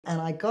And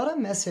I got a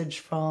message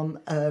from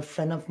a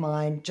friend of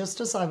mine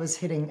just as I was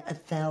hitting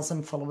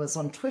 1,000 followers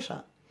on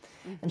Twitter.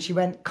 And she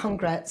went,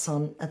 congrats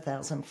on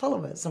 1,000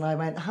 followers. And I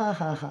went, ha,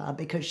 ha, ha,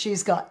 because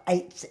she's got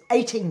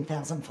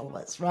 18,000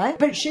 followers, right?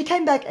 But she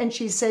came back and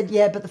she said,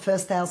 yeah, but the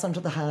first 1,000 are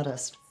the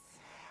hardest.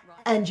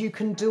 And you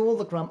can do all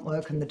the grunt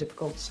work and the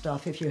difficult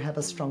stuff if you have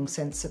a strong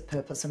sense of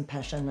purpose and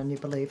passion and you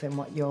believe in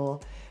what you're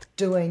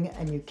doing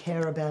and you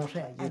care about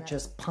it. You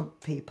just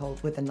pump people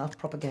with enough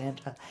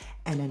propaganda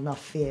and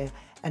enough fear,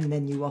 and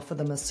then you offer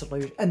them a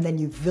solution, and then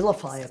you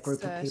vilify a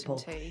group of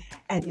people,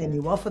 and then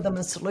you offer them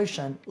a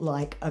solution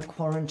like a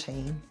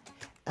quarantine,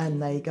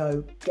 and they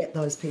go get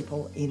those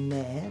people in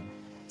there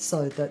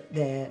so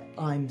that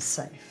I'm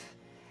safe.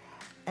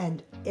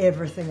 And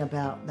everything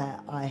about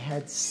that, I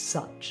had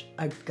such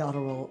a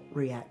guttural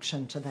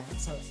reaction to that.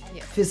 So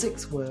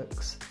physics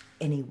works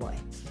anyway.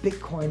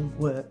 Bitcoin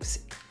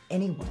works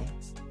anyway.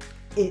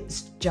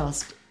 It's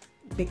just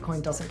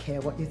Bitcoin doesn't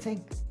care what you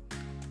think.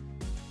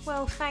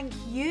 Well, thank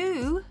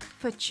you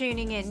for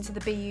tuning in to the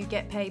Be You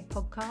Get Paid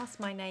podcast.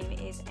 My name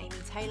is Amy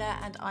Taylor,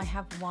 and I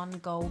have one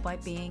goal by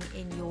being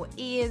in your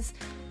ears: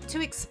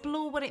 to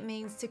explore what it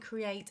means to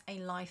create a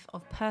life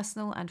of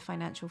personal and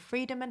financial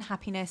freedom and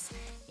happiness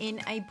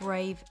in a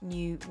brave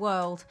new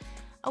world.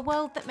 A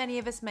world that many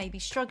of us may be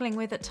struggling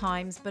with at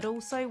times, but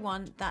also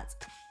one that's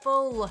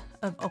full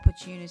of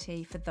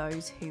opportunity for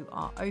those who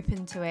are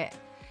open to it.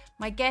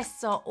 My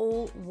guests are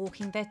all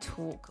walking their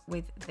talk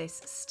with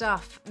this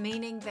stuff,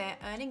 meaning they're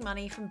earning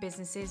money from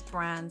businesses,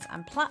 brands,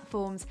 and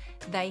platforms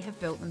they have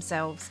built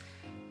themselves.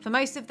 For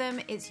most of them,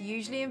 it's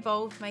usually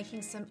involved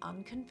making some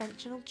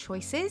unconventional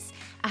choices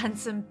and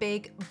some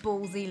big,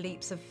 ballsy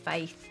leaps of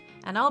faith.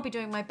 And I'll be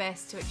doing my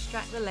best to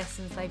extract the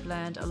lessons they've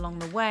learned along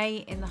the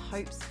way in the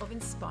hopes of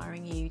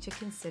inspiring you to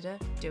consider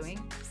doing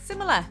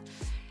similar.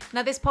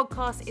 Now, this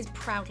podcast is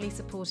proudly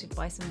supported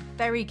by some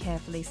very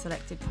carefully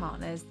selected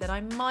partners that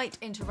I might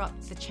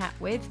interrupt the chat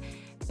with,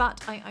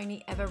 but I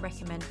only ever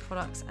recommend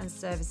products and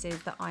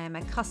services that I am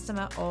a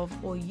customer of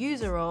or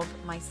user of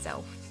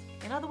myself.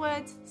 In other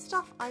words,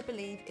 stuff I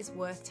believe is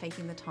worth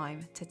taking the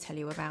time to tell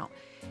you about.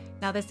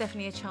 Now, there's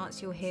definitely a chance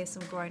you'll hear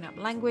some grown-up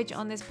language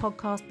on this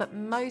podcast, but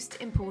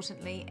most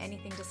importantly,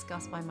 anything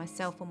discussed by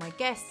myself or my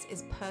guests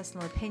is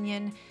personal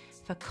opinion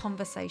for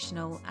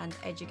conversational and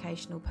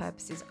educational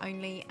purposes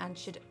only, and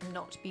should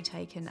not be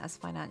taken as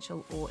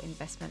financial or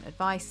investment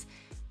advice.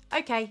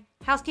 Okay,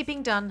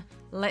 housekeeping done.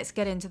 Let's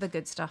get into the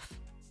good stuff.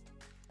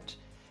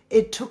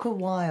 It took a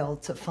while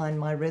to find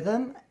my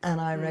rhythm, and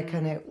I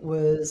reckon it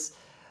was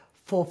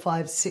 4,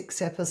 5,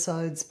 6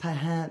 episodes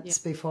perhaps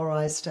before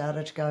I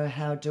started to go,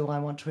 how do I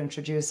want to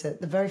introduce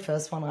it? The very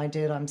first one I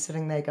did, I'm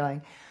sitting there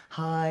going,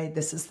 hi,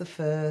 this is the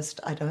first.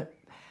 I don't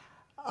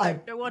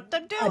know what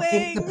I'm doing. I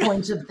think the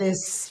point of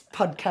this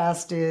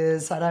podcast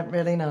is I don't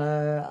really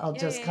know. I'll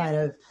just kind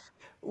of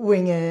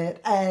wing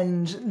it,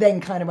 and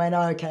then kind of went,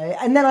 okay.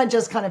 And then I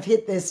just kind of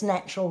hit this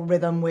natural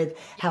rhythm with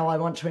how I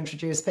want to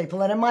introduce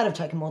people. And it might have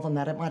taken more than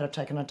that. It might have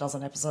taken a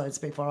dozen episodes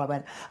before I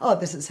went, oh,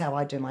 this is how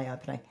I do my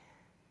opening.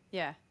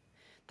 Yeah.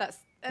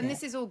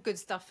 This is all good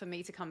stuff for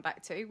me to come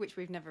back to, which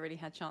we've never really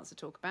had a chance to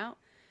talk about.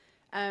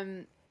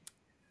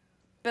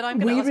 But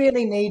we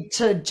really need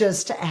to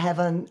just have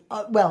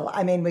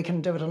we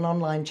can do it an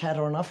online chat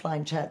or an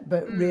offline chat,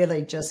 but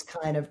really just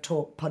kind of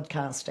talk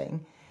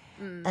podcasting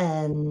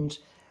and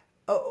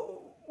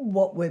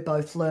what we're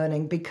both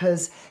learning.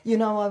 Because,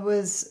 I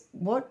was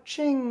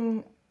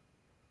watching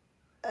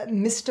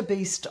Mr.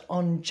 Beast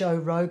on Joe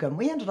Rogan.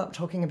 We ended up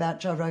talking about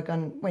Joe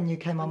Rogan when you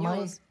came on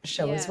my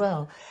show as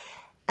well.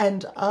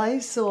 And I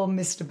saw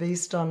Mr.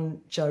 Beast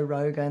on Joe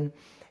Rogan,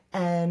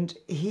 and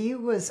he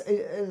was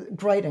a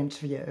great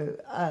interview.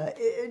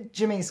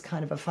 Jimmy's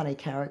kind of a funny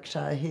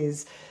character.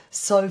 He's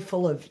so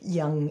full of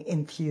young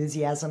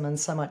enthusiasm and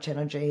so much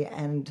energy,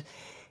 and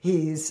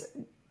he's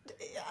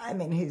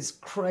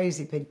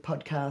crazy big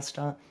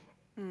podcaster.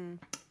 And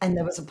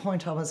there was a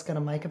point I was going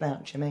to make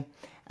about Jimmy,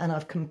 and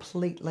I've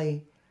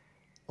completely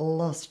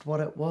lost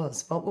what it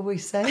was. What were we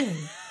saying?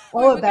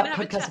 About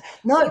podcasting.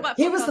 No,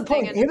 here was the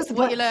point. Here was the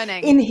point. What you're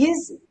learning.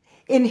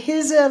 In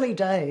his early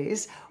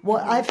days,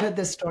 I've heard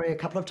this story a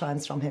couple of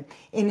times from him.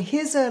 In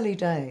his early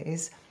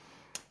days,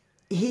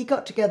 he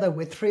got together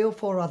with 3 or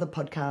 4 other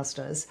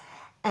podcasters,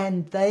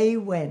 and they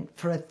went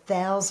for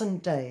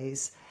 1,000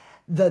 days.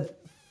 The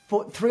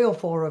 3 or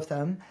 4 of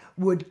them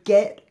would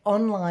get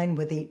online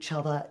with each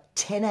other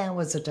 10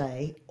 hours a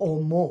day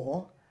or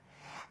more,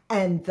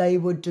 and they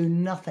would do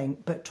nothing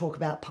but talk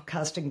about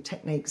podcasting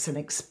techniques and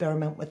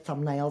experiment with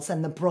thumbnails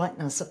and the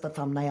brightness of the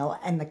thumbnail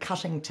and the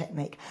cutting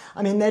technique.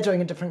 I mean, they're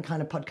doing a different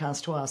kind of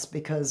podcast to us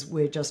because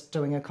we're just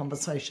doing a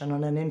conversation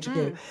and an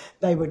interview.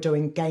 They were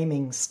doing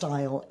gaming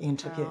style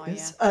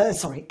interviews,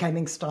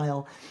 gaming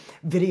style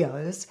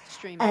videos.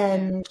 Streaming,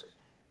 and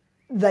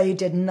they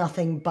did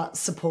nothing but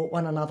support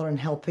one another and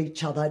help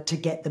each other to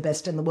get the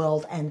best in the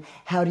world. And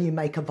how do you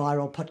make a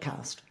viral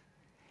podcast?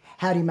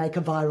 How do you make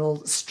a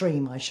viral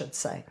stream, I should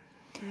say?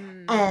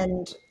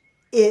 And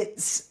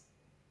it's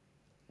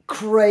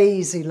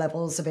crazy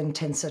levels of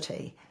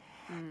intensity.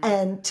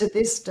 And to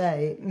this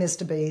day,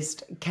 Mr.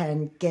 Beast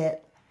can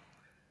get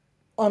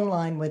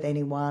online with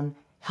anyone,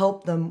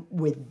 help them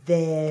with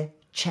their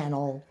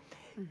channel,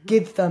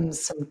 give them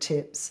some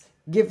tips,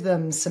 give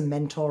them some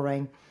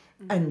mentoring,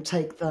 and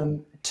take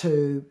them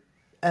to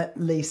at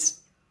least,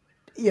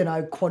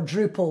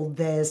 quadruple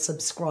their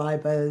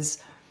subscribers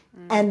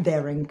and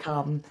their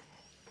income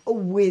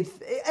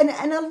with, and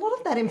a lot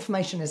of that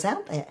information is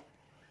out there.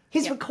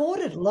 He's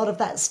recorded a lot of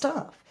that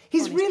stuff.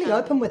 He's really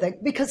open with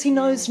it because he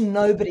knows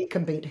nobody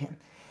can beat him.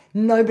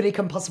 Nobody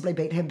can possibly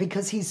beat him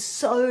because he's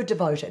so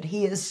devoted.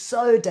 He is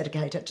so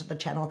dedicated to the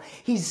channel.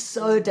 He's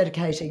so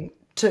dedicated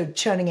to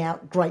churning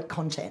out great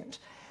content.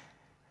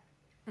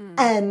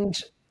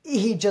 And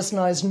he just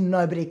knows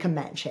nobody can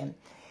match him.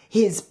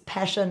 His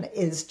passion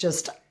is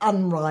just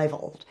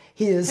unrivaled.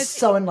 He is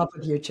so in love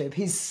with YouTube.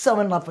 He's so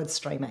in love with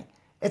streaming.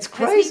 It's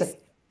crazy.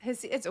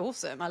 It's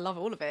awesome. I love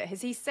all of it.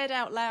 Has he said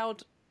out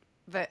loud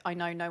that I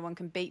know no one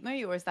can beat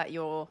me, or is that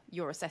your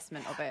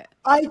assessment of it?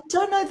 I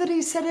don't know that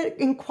he said it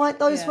in quite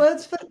those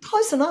words, but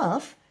close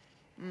enough.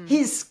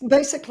 He's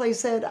basically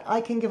said, I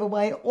can give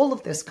away all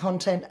of this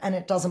content and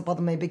it doesn't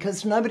bother me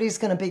because nobody's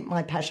going to beat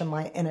my passion,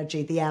 my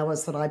energy, the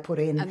hours that I put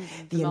in, And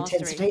the mastery,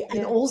 intensity.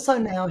 And also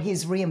now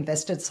he's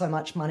reinvested so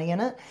much money in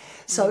it.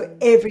 So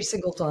every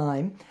single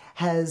time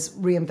has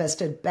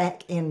reinvested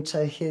back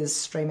into his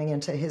streaming,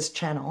 into his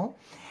channel.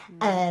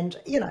 And,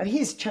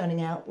 he's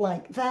churning out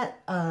like that.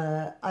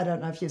 I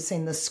don't know if you've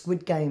seen the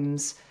Squid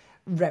Games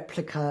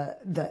replica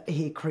that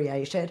he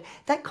created.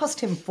 That cost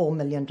him $4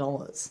 million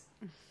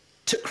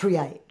to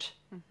create.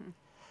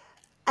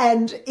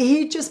 And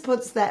he just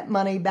puts that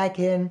money back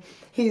in.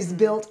 He's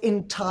built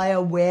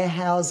entire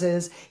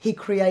warehouses. He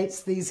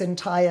creates these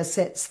entire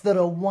sets that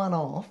are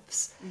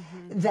one-offs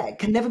that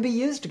can never be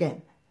used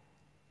again.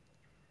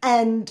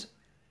 And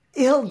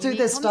he'll do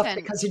this stuff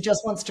because he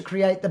just wants to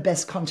create the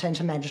best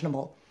content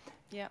imaginable.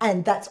 Yep.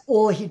 And that's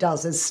all he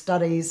does is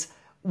studies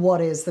what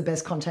is the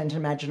best content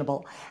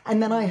imaginable.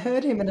 And then I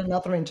heard him in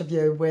another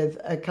interview with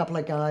a couple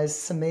of guys,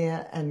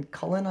 Samir and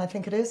Colin, I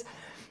think it is.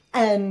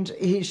 And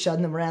he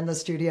showed them around the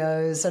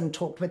studios and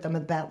talked with them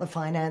about the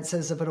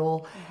finances of it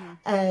all.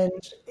 And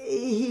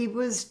he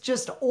was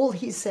just, all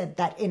he said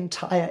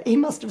he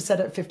must have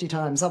said it 50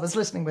 times. I was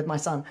listening with my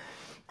son.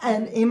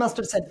 And he must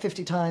have said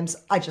 50 times,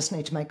 I just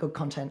need to make good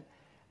content.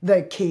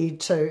 The key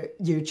to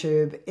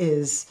YouTube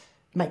is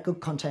make good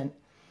content.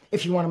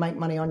 If you want to make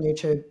money on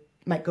YouTube,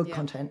 make good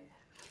content.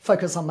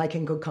 Focus on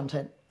making good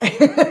content. If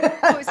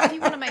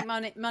you want to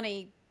make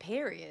money,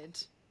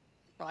 period,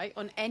 right?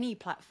 On any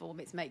platform,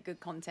 it's make good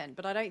content.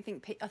 But I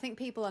think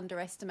people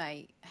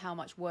underestimate how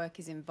much work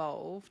is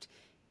involved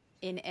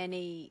in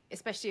any,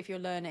 especially if you're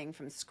learning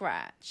from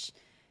scratch.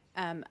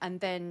 And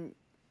then,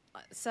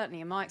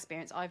 certainly in my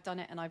experience, I've done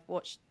it, and I've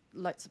watched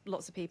lots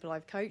of people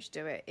I've coached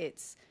do it.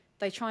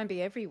 They try and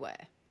be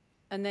everywhere,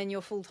 and then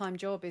your full-time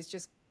job is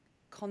just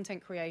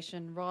content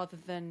creation rather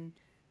than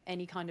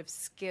any kind of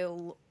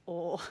skill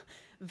or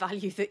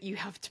value that you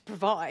have to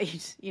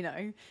provide.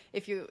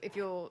 If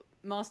you're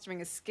mastering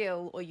a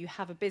skill or you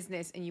have a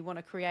business and you want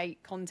to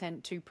create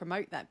content to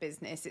promote that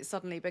business, it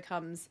suddenly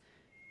becomes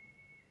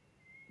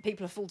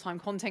people are full-time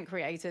content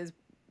creators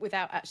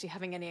without actually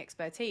having any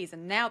expertise.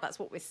 And now that's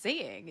what we're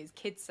seeing is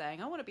kids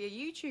saying, I want to be a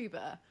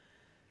YouTuber.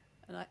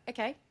 And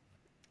okay,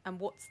 and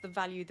what's the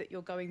value that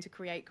you're going to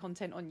create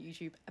content on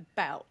YouTube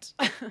about?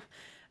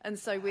 And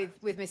so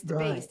with Mr.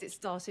 Beast, it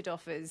started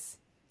off as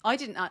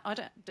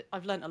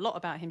I've learned a lot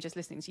about him just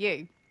listening to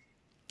you.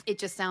 It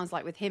just sounds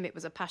like with him, it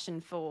was a passion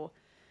for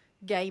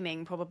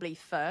gaming probably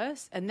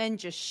first, and then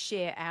just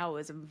sheer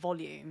hours and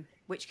volume,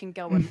 which can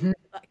go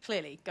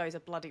clearly goes a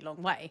bloody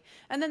long way.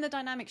 And then the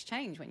dynamics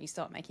change when you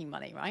start making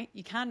money, right?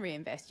 You can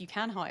reinvest, you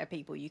can hire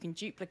people, you can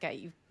duplicate.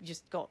 You've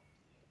just got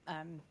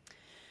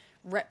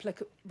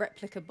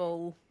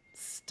replicable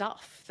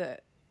stuff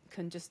that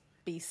can just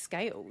be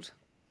scaled.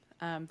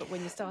 But when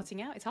you're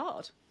starting out, it's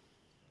hard.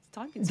 It's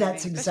time-consuming.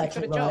 That's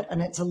exactly right.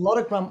 And it's a lot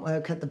of grunt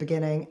work at the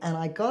beginning. And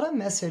I got a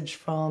message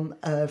from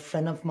a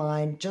friend of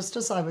mine just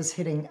as I was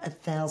hitting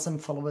 1,000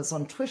 followers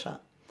on Twitter.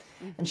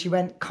 And she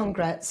went,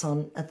 congrats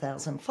on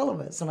 1,000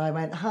 followers. And I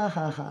went, ha,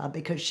 ha, ha,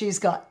 because she's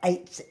got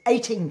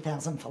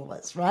 18,000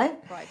 followers, right?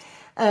 Right.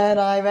 And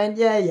I went,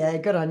 yeah,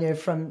 good on you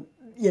from,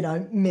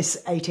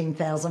 miss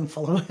 18,000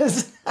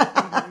 followers.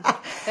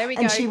 There we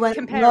and go. She went,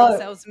 compare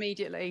ourselves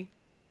immediately.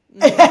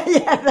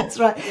 Yeah, that's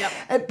right.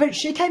 Yep. But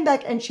she came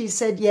back and she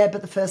said,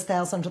 but the first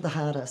 1,000 are the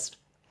hardest.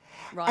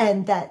 Right.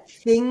 And that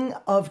thing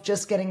of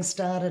just getting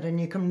started, and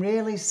you can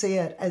really see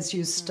it as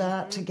you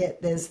start to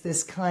get, there's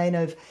this kind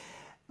of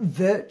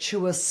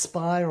virtuous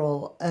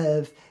spiral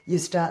of you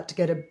start to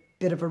get a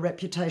bit of a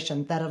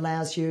reputation that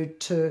allows you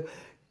to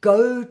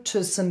go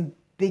to some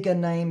bigger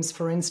names.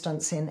 For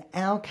instance, in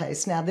our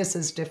case, now this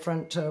is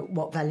different to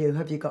what value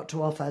have you got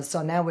to offer.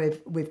 So now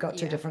we've got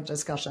two different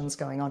discussions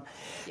going on.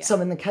 Yeah. So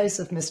in the case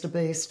of Mr.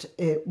 Beast,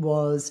 it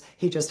was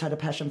he just had a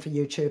passion for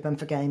YouTube and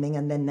for gaming,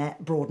 and then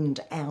that broadened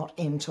out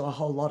into a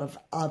whole lot of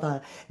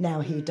other.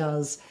 Now he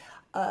does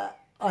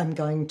I'm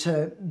going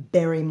to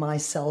bury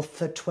myself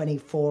for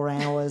 24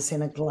 hours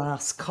in a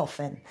glass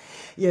coffin,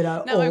 you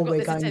know, Now or I've got we're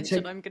this going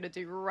attention, to I'm going to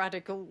do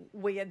radical,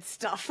 weird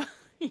stuff.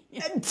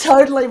 Yeah.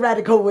 totally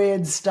radical,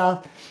 weird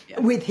stuff Yeah.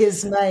 with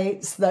his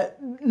mates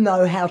that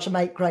know how to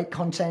make great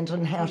content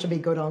and how to be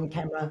good on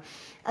camera.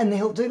 And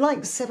he'll do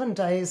like 7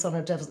 days on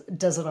a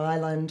desert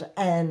island,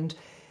 and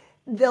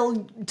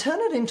they'll turn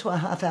it into a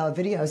half-hour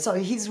video. So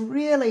he's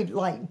really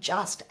like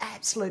just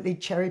absolutely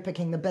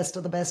cherry-picking the best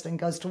of the best, and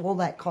goes to all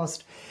that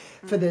cost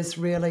for this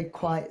really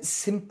quite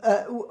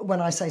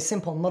when I say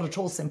simple, not at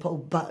all simple,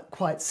 but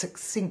quite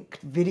succinct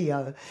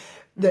video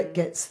that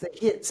gets the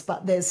hits.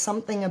 But there's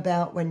something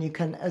about when you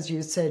can, as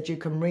you said, you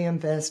can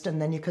reinvest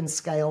and then you can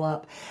scale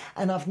up.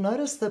 And I've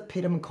noticed that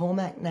Peter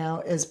McCormack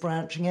now is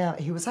branching out.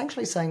 He was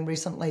actually saying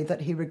recently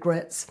that he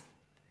regrets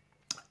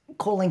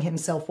calling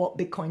himself what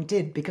Bitcoin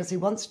did, because he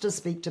wants to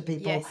speak to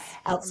people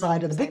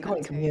outside of the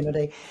Bitcoin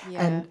community.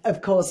 Yeah. And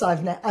of course,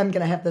 I'm going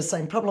to have the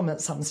same problem at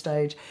some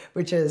stage,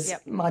 which is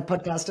my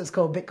podcast is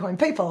called Bitcoin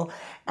People.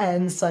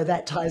 And so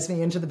that ties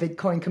me into the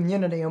Bitcoin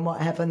community and what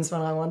happens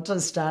when I want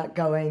to start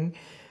going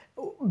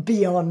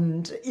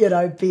beyond,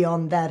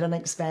 beyond that and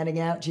expanding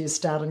out. You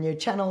start a new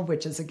channel,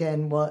 which is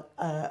again what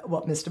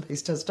Mr.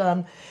 Beast has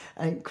done,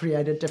 and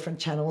created different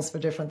channels for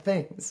different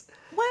things.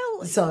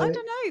 Well, So, I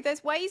don't know.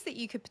 There's ways that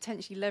you could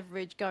potentially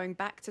leverage going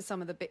back to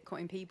some of the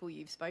Bitcoin people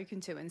you've spoken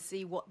to and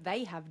see what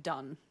they have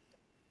done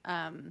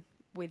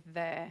with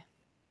their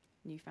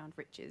newfound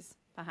riches,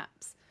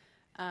 perhaps.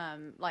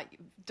 Like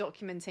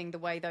documenting the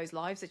way those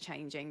lives are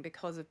changing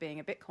because of being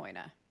a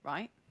Bitcoiner,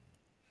 right?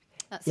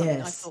 That's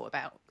something I thought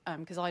about,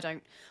 because I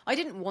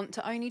didn't want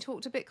to only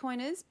talk to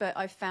Bitcoiners, but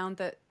I found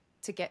that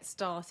to get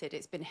started,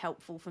 it's been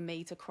helpful for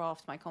me to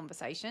craft my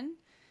conversation,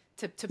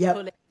 to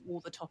pull in all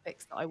the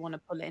topics that I want to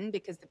pull in,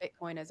 because the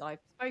Bitcoiners I've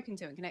spoken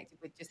to and connected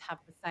with just have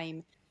the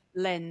same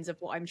lens of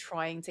what I'm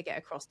trying to get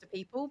across to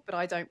people. But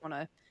I don't want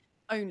to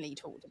only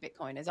talk to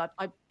Bitcoiners.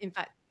 I in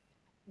fact,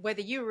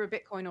 whether you were a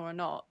Bitcoiner or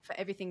not, for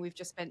everything we've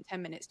just spent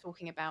 10 minutes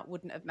talking about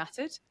wouldn't have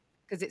mattered,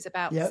 because it's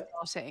about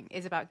starting.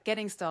 It's about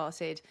getting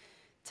started,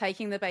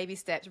 taking the baby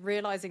steps,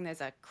 realizing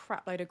there's a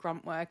crap load of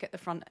grunt work at the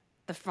front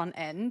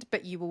end,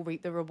 but you will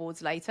reap the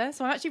rewards later.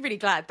 So I'm actually really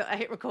glad that I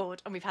hit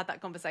record and we've had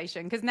that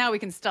conversation, because now we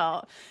can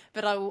start.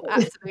 But I will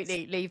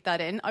absolutely leave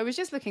that in. I was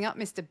just looking up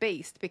Mr.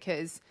 Beast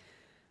because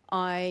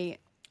I've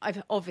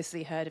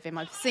obviously heard of him.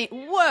 I've seen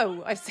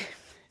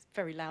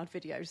very loud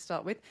video to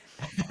start with.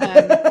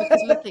 I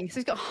was looking. So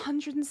he's got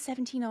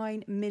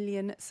 179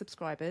 million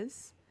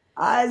subscribers.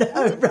 I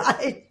know,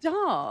 right?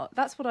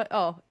 That's what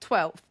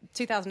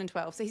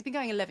 2012. So he's been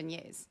going 11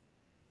 years.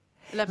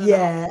 11 Yeah,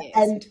 and a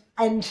half years.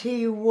 and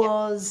he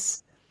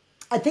was,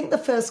 I think the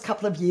first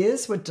couple of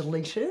years were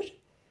deleted.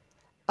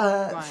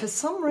 For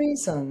some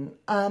reason,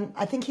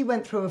 I think he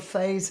went through a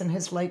phase in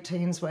his late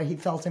teens where he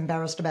felt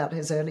embarrassed about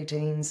his early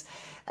teens,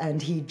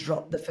 and he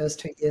dropped the first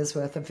 2 years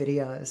worth of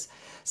videos.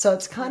 So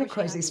it's kind of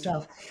crazy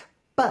stuff.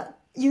 But,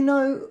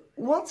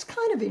 what's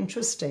kind of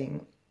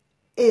interesting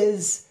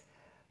is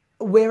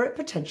where it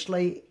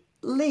potentially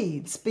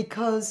leads,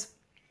 because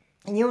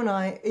you and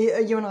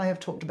I have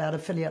talked about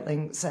affiliate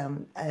links,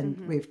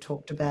 and we've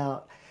talked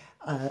about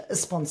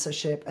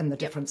sponsorship and the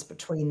difference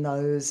between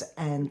those,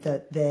 and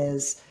that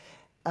there's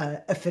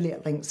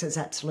affiliate links is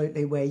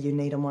absolutely where you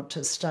need and want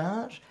to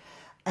start.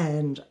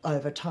 And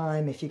over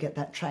time, if you get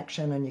that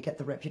traction and you get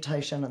the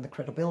reputation and the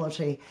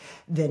credibility,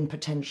 then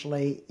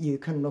potentially you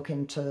can look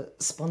into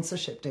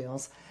sponsorship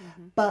deals.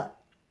 But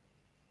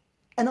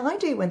an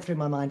idea went through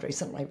my mind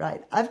recently,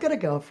 right? I've got a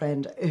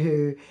girlfriend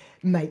who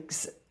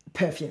makes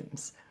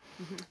perfumes.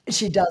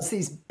 She does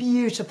these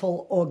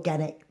beautiful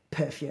organic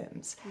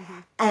perfumes,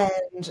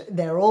 and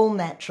they're all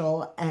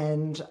natural.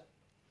 And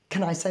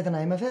can I say the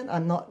name of it?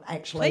 I'm not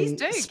actually. Please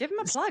do give them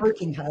a plug.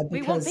 Her,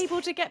 we want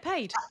people to get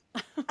paid.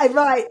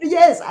 Right?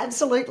 Yes,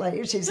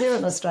 absolutely. She's here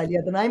in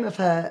Australia. The name of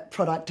her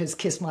product is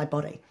Kiss My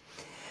Body.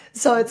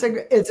 So it's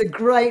a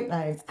great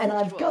name, and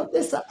I've got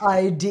this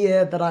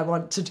idea that I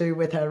want to do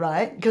with her,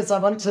 right? Because I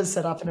want to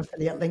set up an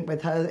affiliate link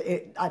with her.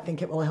 I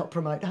think it will help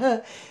promote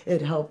her.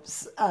 It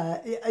helps,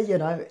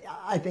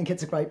 I think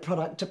it's a great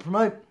product to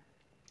promote.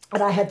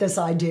 And I had this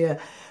idea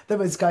that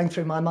was going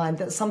through my mind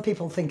that some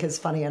people think is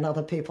funny and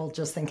other people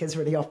just think is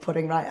really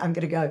off-putting, right? I'm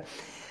going to go.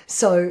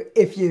 So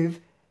if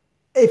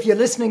you're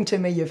listening to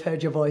me, you've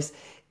heard your voice.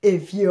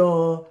 If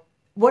you're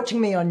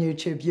watching me on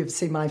YouTube, you've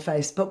seen my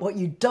face, but what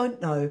you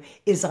don't know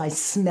is I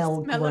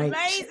smell great.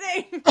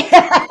 Amazing. You're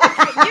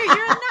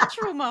a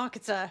natural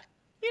marketer.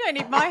 You don't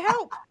need my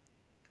help.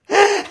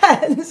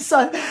 And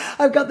so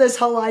I've got this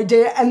whole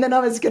idea, and then I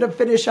was going to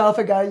finish off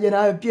and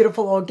go,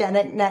 beautiful,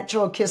 organic,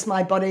 natural, kiss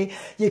my body.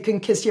 You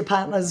can kiss your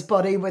partner's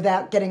body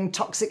without getting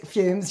toxic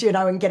fumes,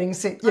 and getting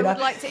sick, I would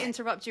like to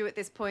interrupt you at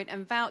this point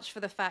and vouch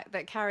for the fact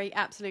that Carri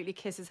absolutely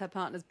kisses her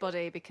partner's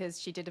body, because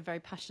she did a very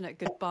passionate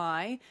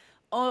goodbye,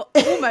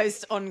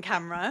 almost on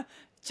camera,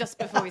 just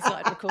before we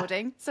started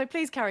recording. So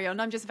please carry on.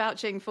 I'm just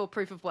vouching for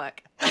proof of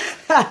work.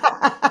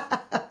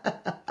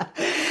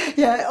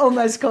 Yeah,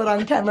 almost caught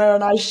on camera,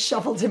 and I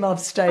shuffled him off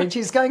stage.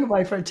 He's going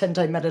away for a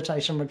 10-day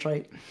meditation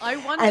retreat. I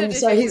wondered And if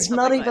so it was he's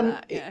not something even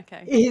like that. Yeah,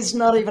 okay. he's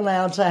not even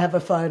allowed to have a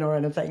phone or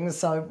anything,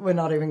 so we're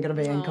not even going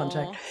to be in Aw.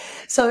 contact.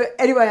 So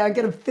anyway, I'm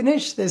going to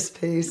finish this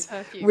piece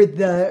Perfume. with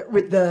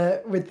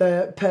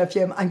the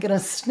perfume. I'm going to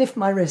sniff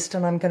my wrist,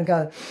 and I'm going to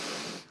go,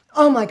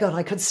 oh my God,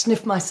 I could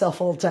sniff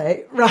myself all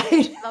day,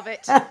 right? Love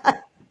it. Love it.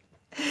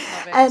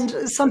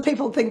 And some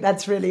people think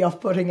that's really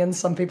off-putting, and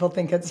some people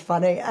think it's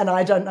funny, and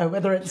I don't know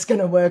whether it's going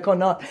to work or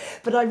not.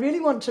 But I really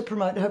want to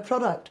promote her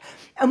product.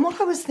 And what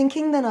I was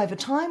thinking then over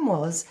time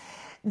was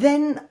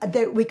then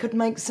that we could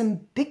make some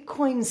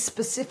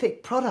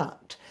Bitcoin-specific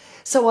product.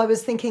 So I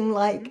was thinking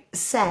like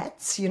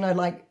sats,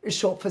 like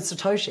short for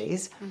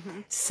Satoshis,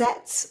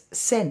 sats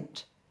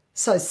scent.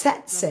 So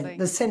sat scent, Lovely.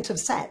 the scent of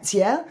sats,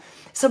 yeah?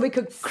 So we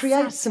could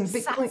create some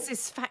Bitcoin...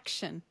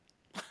 Satisfaction.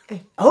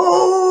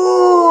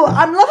 Oh,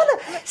 I'm loving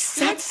it.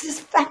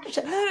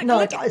 Satisfaction.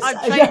 Look, I'm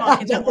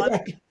trademarking that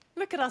one.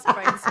 Look at us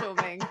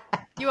brainstorming.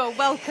 You are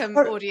welcome,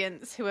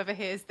 audience, whoever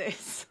hears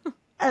this.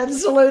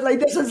 Absolutely.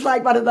 This is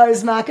like one of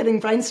those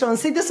marketing brainstorms.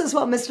 See, this is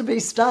what Mr.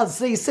 Beast does.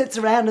 He sits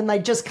around and they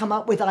just come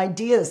up with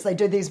ideas. They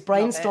do these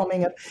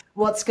brainstorming of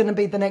what's going to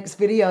be the next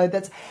video.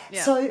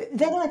 So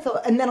then I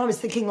thought, and then I was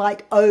thinking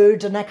like Ode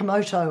to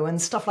Nakamoto and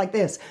stuff like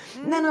this.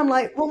 And then I'm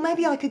like, well,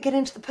 maybe I could get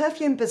into the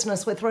perfume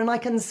business with her and I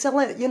can sell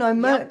it,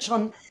 merch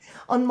on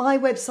my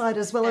website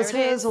as well as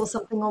hers or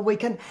something, or we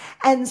can.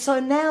 And so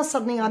now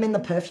suddenly I'm in the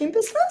perfume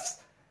business.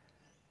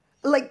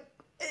 Like,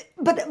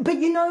 but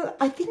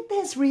I think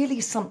there's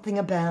really something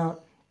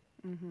about,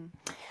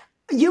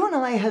 you and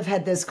I have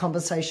had this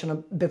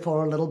conversation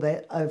before a little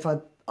bit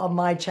over on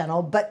my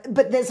channel, but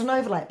there's an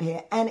overlap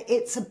here, and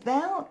it's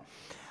about,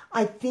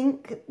 I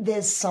think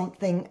there's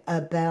something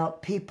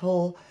about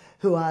people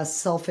who are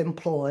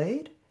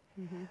self-employed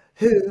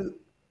who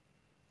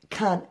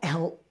can't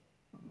help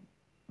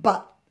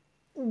but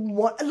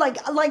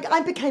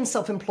I became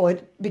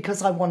self-employed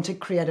because I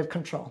wanted creative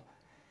control.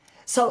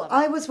 So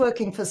I was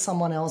working for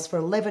someone else for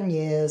 11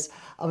 years.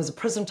 I was a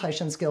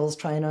presentation skills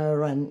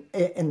trainer and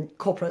in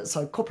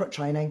corporate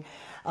training.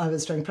 I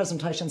was doing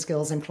presentation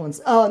skills,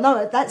 influence. Oh, no,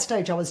 at that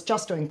stage I was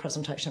just doing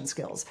presentation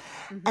skills.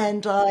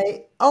 And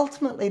I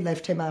ultimately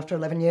left him after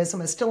 11 years,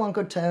 and we're still on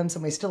good terms,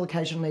 and we still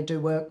occasionally do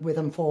work with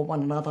and for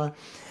one another.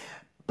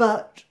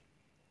 But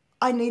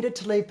I needed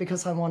to leave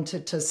because I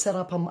wanted to set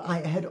up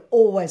I had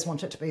always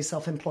wanted to be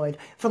self-employed.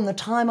 From the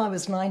time I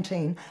was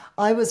 19,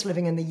 I was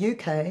living in the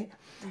UK.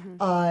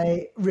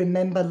 I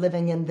remember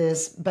living in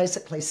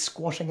basically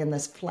squatting in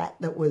this flat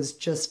that was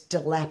just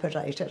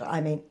dilapidated.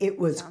 I mean, it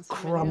was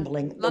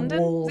crumbling. London?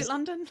 The walls Was it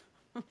London?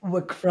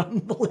 were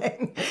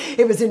crumbling.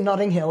 It was in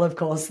Notting Hill, of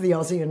course, the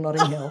Aussie in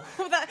Notting Hill.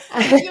 Well,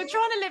 if you're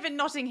trying to live in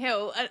Notting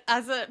Hill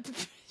as a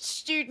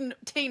student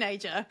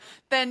teenager,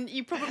 then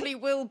you probably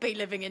will be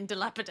living in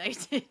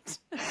dilapidated.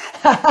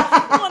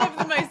 One of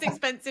the most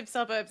expensive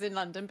suburbs in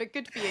London, but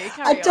good for you.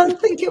 Carry on. Don't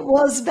think it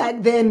was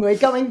back then. We're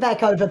going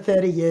back over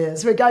 30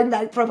 years. We're going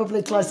back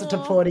probably closer to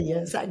 40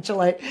 years,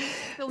 actually.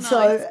 Still nice.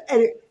 So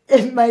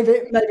it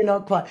maybe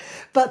not quite.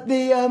 But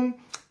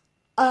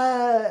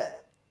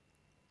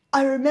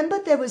I remember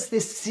there was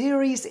this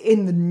series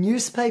in the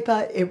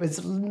newspaper. It was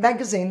a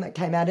magazine that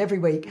came out every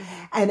week,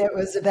 and it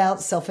was about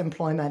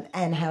self-employment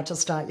and how to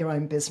start your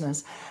own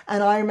business.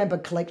 And I remember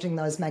collecting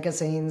those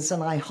magazines,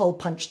 and I hole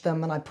punched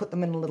them and I put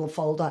them in a little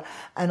folder.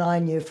 And I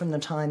knew from the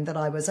time that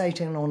I was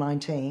 18 or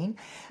 19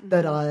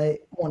 that I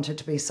wanted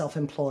to be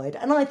self-employed.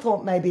 And I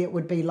thought maybe it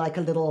would be like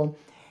a little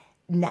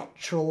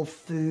natural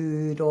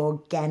food,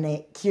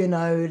 organic,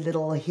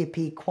 little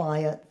hippie,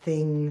 quiet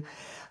thing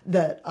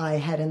that I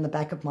had in the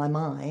back of my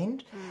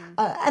mind.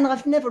 And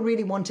I've never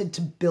really wanted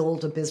to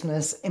build a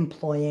business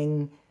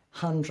employing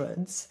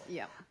hundreds.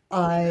 Yeah.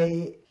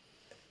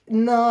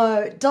 No,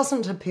 it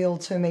doesn't appeal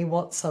to me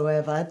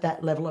whatsoever,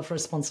 that level of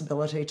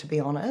responsibility, to be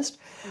honest.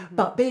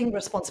 But being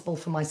responsible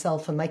for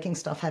myself and making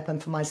stuff happen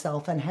for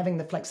myself and having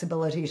the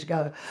flexibility to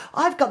go,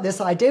 I've got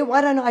this idea,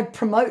 why don't I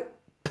promote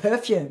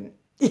perfume?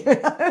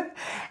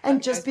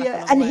 And just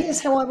and here's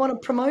how I want to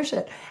promote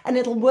it. And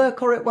it'll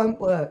work or it won't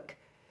work.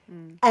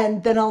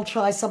 And then I'll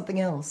try something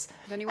else.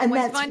 And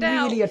that's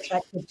really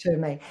attractive to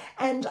me.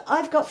 And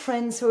I've got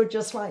friends who are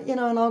just like, and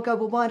I'll go,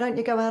 well, why don't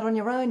you go out on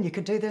your own? You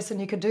could do this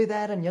and you could do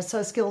that, and you're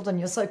so skilled and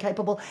you're so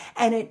capable.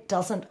 And it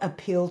doesn't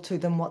appeal to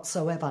them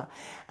whatsoever.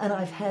 And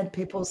I've had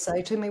people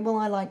say to me, well,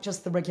 I like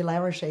just the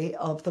regularity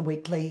of the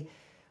weekly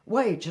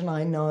wage, and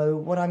I know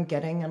what I'm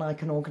getting, and I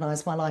can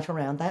organise my life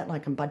around that, and I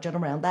can budget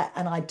around that,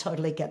 and I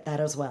totally get that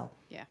as well.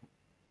 Yeah.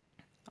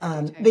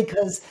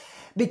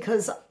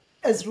 Because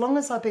as long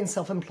as I've been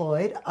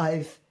self-employed,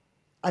 I've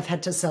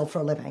had to sell for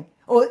a living.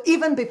 Or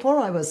even before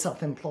I was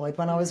self-employed,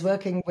 when I was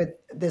working with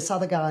this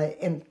other guy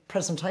in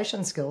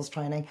presentation skills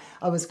training,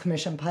 I was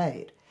commission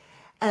paid.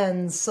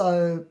 And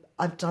so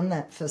I've done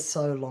that for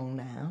so long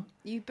now.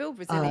 You build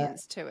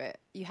resilience to it.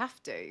 You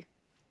have to.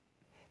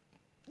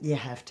 You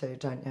have to,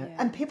 don't you? Yeah.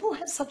 And people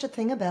have such a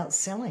thing about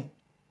selling.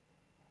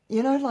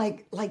 You know,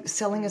 like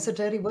selling is a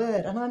dirty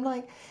word. And I'm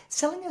like,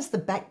 selling is the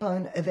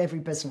backbone of every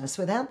business.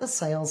 Without the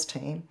sales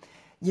team,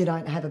 you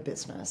don't have a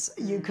business.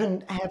 You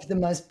can have the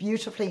most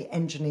beautifully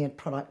engineered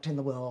product in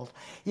the world.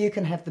 You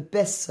can have the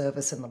best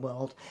service in the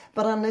world.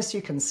 But unless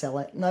you can sell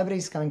it,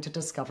 nobody's going to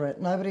discover it.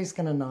 Nobody's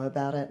going to know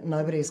about it.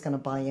 Nobody's going to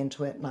buy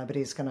into it.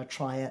 Nobody's going to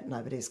try it.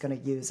 Nobody's going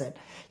to use it.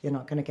 You're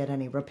not going to get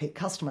any repeat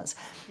customers.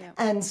 Yeah.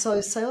 And so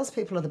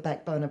salespeople are the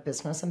backbone of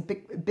business, and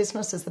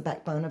business is the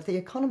backbone of the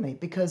economy,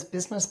 because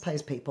business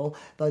pays people.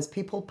 Those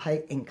people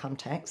pay income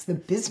tax. The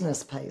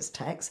business pays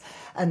tax,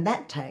 and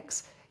that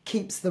tax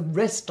keeps the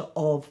rest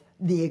of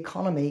the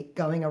economy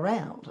going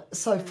around.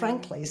 So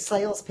frankly,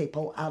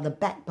 salespeople are the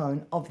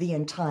backbone of the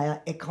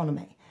entire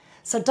economy.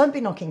 So don't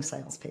be knocking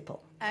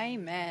salespeople.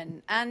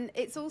 Amen. And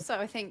it's also,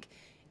 I think,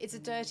 it's a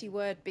dirty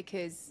word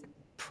because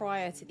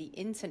prior to the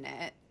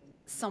internet,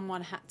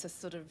 someone had to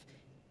sort of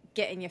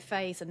get in your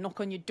face and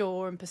knock on your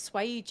door and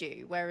persuade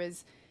you.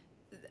 Whereas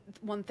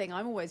one thing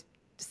I'm always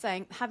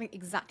saying, having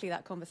exactly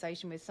that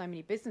conversation with so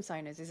many business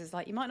owners is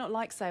like, you might not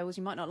like sales,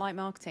 you might not like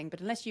marketing, but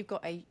unless you've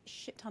got a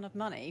shit ton of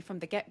money from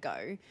the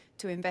get-go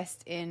to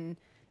invest in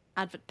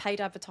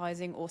paid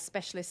advertising or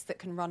specialists that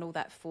can run all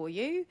that for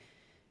you,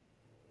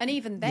 and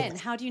even then,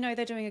 how do you know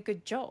they're doing a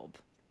good job?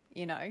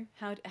 You know,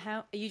 how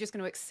are you just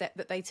going to accept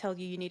that they tell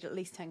you need at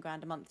least 10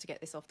 grand a month to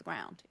get this off the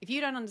ground? If you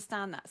don't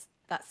understand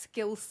that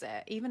skill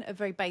set, even at a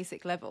very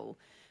basic level,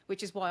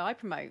 which is why I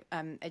promote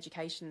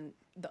education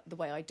the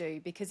way I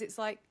do, because it's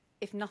like,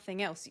 if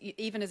nothing else,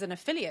 even as an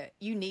affiliate,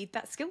 you need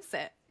that skill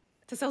set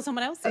to sell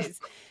someone else's.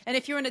 And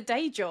if you're in a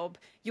day job,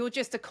 you're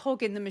just a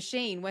cog in the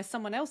machine where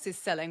someone else is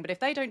selling. But if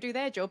they don't do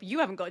their job, you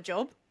haven't got a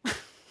job.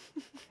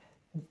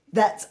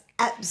 That's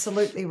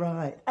absolutely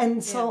right.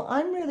 And so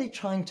I'm really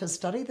trying to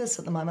study this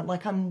at the moment.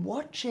 Like, I'm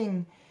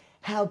watching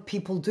how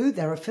people do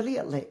their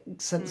affiliate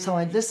links. And so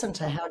I listen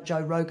to how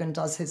Joe Rogan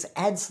does his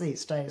ads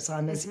these days.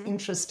 I'm as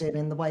interested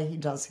in the way he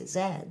does his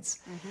ads.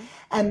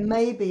 And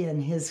maybe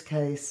in his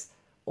case,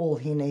 all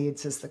he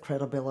needs is the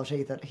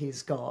credibility that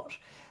he's got,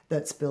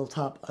 that's built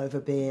up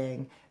over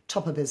being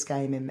top of his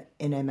game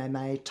in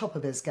MMA, top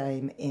of his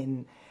game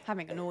in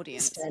having an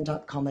audience,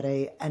 stand-up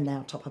comedy, and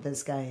now top of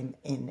his game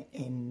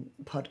in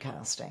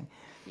podcasting.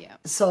 Yeah.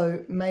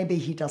 So maybe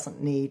he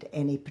doesn't need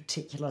any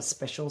particular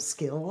special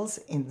skills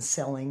in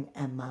selling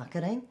and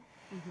marketing.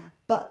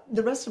 But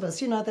the rest of us,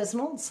 you know, there's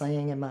an old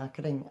saying in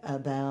marketing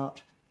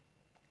about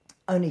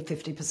only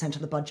 50%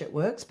 of the budget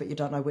works, but you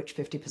don't know which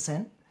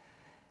 50%.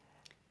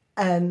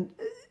 And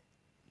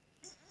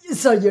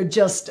so you're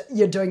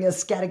doing a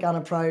scattergun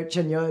approach,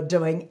 and you're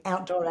doing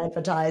outdoor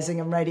advertising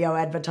and radio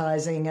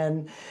advertising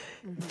and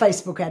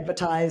Facebook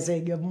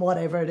advertising and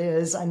whatever it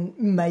is, and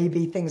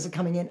maybe things are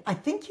coming in. I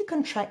think you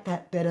can track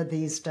that better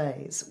these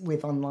days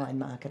with online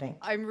marketing.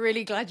 I'm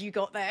really glad you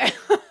got there.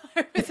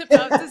 I was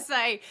about to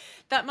say,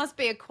 that must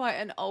be quite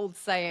an old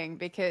saying,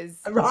 because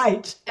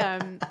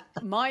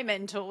my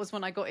mentors,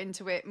 when I got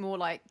into it more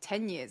like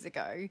 10 years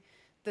ago,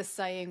 the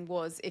saying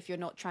was, if you're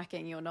not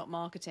tracking, you're not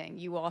marketing.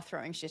 You are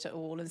throwing shit at a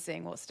wall and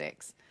seeing what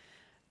sticks.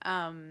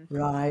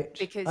 Right.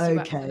 Because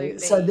okay.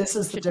 So this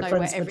is the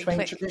difference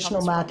between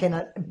traditional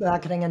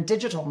marketing and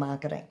digital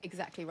marketing.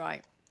 Exactly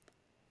right.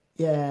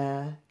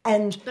 Yeah.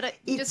 And but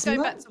just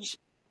going back to,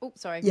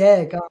 sorry.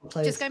 Yeah, go on,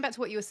 please. Just going back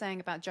to what you were saying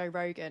about Joe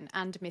Rogan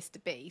and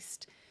Mr.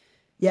 Beast.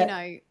 Yeah.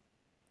 You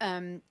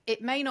know,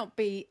 it may not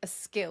be a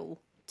skill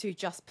to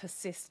just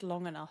persist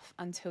long enough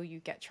until you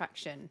get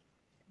traction,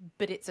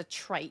 but it's a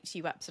trait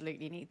you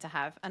absolutely need to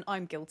have. And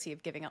I'm guilty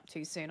of giving up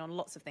too soon on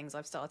lots of things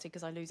I've started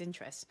because I lose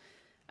interest.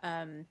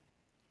 And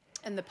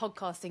the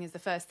podcasting is the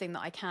first thing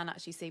that I can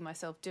actually see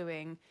myself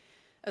doing,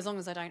 as long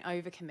as I don't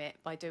overcommit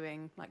by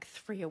doing like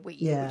 3 a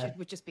week, which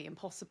would just be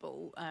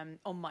impossible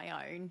on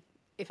my own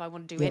if I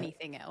want to do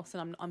anything else.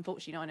 And I'm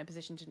unfortunately not in a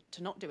position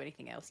to not do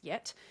anything else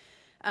yet.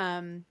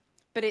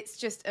 But it's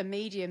just a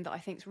medium that I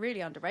think is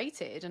really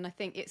underrated. And I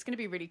think it's going to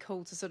be really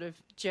cool to sort of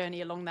journey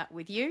along that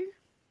with you.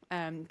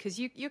 Because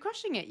you're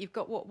crushing it. You've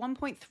got,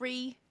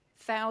 1.3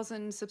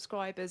 thousand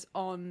subscribers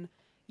on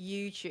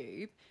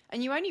YouTube.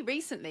 And you only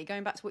recently,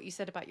 going back to what you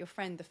said about your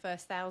friend, the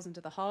first 1,000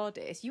 are the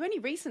hardest, you only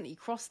recently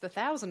crossed the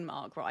 1,000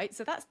 mark, right?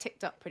 So that's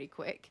ticked up pretty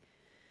quick.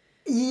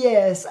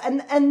 Yes,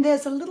 and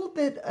there's a little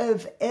bit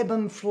of ebb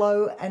and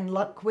flow and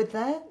luck with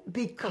that,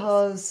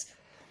 because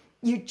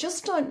you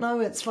just don't know.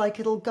 It's like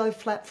it'll go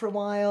flat for a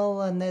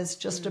while, and there's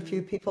just a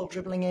few people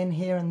dribbling in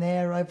here and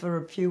there over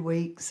a few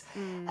weeks.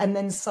 And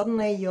then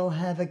suddenly you'll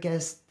have a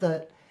guest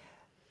that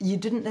you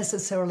didn't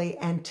necessarily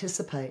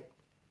anticipate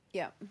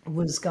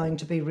was going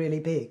to be really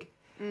big.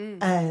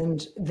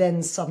 And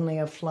then suddenly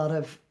a flood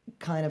of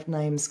kind of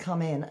names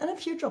come in, and a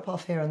few drop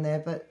off here and there,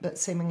 but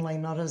seemingly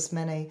not as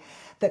many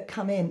that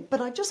come in.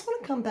 But I just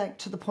want to come back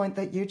to the point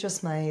that you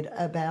just made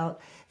about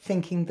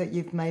thinking that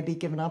you've maybe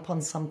given up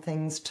on some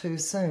things too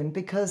soon,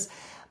 because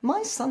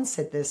my son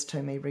said this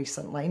to me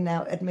recently.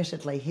 Now,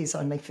 admittedly, he's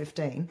only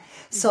 15,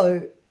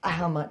 so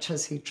how much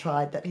has he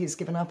tried that he's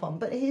given up on?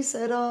 But he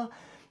said,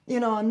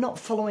 I'm not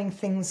following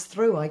things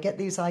through. I get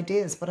these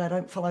ideas, but I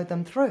don't follow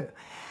them through.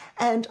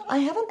 And I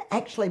haven't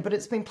actually, but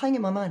it's been playing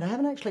in my mind, I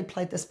haven't actually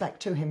played this back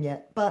to him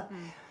yet. But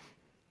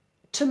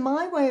to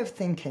my way of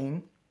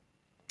thinking,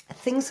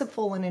 things have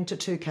fallen into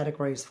two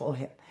categories for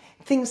him.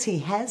 Things he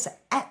has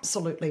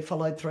absolutely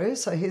followed through.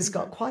 So he's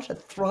got quite a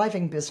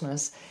thriving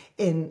business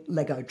in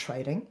Lego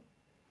trading.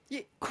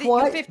 Your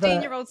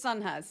 15-year-old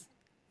son has?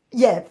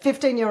 Yeah,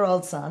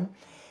 15-year-old son.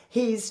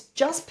 He's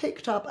just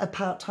picked up a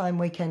part-time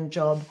weekend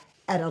job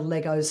at a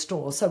Lego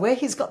store. So where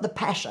he's got the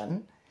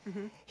passion,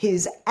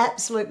 he's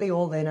absolutely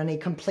all in and he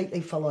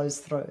completely follows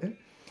through.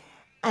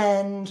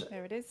 And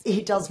there it is.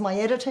 He does my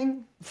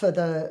editing for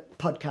the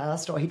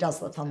podcast, or he does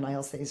the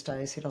thumbnails these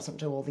days. He doesn't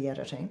do all the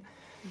editing.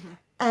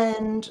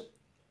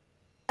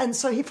 And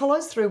so he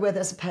follows through where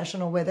there's a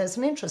passion or where there's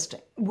an interest.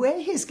 Where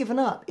he's given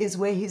up is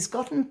where he's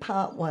gotten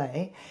part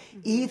way,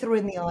 either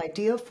in the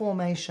idea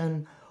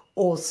formation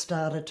or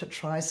started to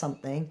try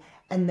something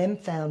and then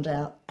found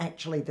out,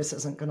 actually, this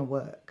isn't going to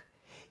work.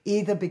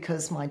 Either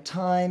because my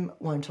time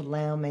won't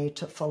allow me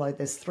to follow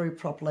this through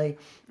properly,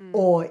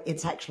 or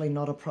it's actually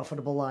not a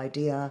profitable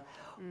idea,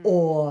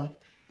 or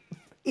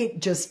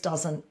it just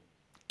doesn't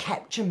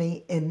capture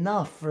me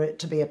enough for it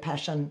to be a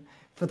passion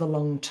for the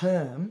long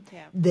term.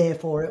 Yeah.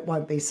 Therefore, it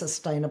won't be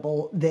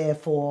sustainable.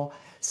 Therefore,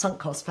 sunk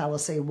cost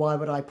fallacy, why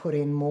would I put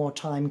in more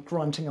time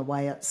grunting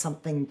away at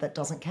something that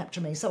doesn't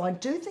capture me? So I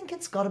do think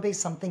it's got to be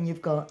something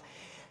you've got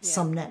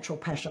some natural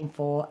passion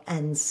for,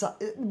 and so,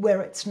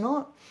 where it's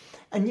not,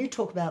 and you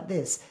talk about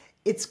this,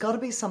 it's got to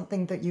be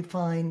something that you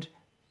find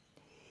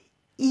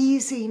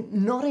easy,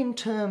 not in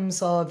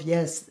terms of,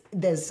 yes,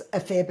 there's a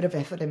fair bit of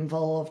effort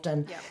involved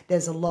and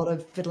there's a lot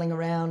of fiddling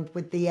around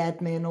with the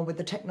admin or with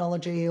the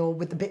technology or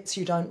with the bits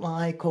you don't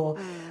like, or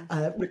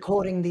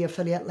recording the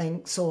affiliate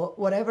links or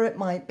whatever it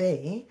might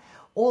be.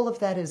 All of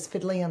that is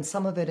fiddly, and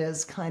some of it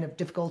is kind of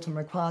difficult and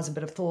requires a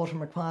bit of thought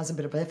and requires a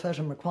bit of effort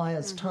and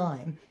requires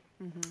time.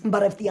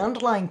 But if the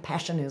underlying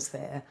passion is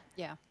there,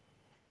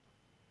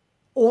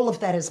 all of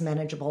that is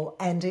manageable.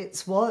 And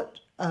it's what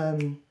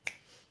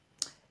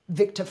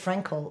Viktor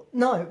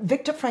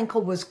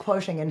Frankl was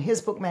quoting in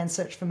his book, Man's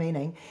Search for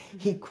Meaning.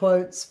 He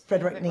quotes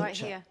Friedrich Nietzsche. Right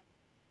here.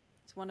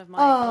 It's one of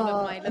my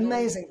little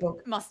amazing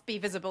book. Must be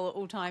visible at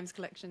all times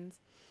collections.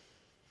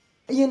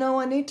 You know,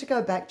 I need to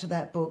go back to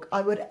that book. I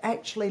would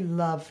actually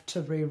love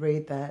to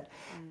reread that.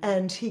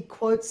 And he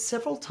quotes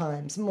several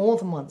times, more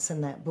than once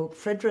in that book,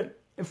 Friedrich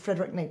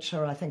Nietzsche,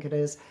 I think it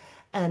is,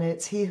 and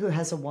it's, he who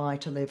has a why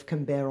to live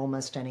can bear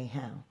almost any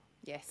how.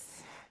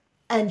 Yes.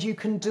 And you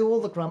can do all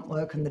the grunt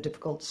work and the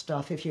difficult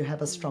stuff if you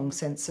have a strong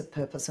sense of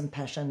purpose and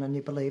passion and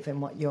you believe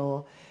in what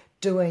you're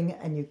doing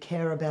and you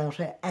care about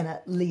it, and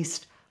at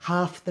least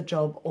half the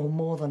job or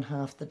more than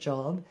half the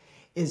job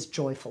is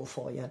joyful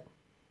for you.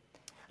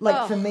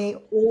 Like for me,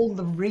 all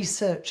the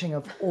researching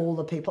of all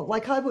the people,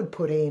 like I would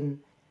put in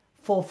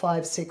 4,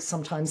 5, 6,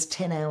 sometimes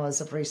 10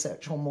 hours of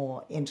research or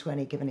more into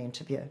any given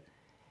interview.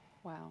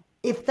 Wow.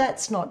 If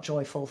that's not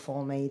joyful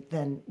for me,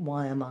 then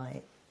why am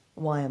I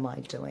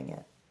doing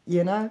it?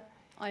 You know?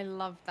 I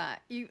love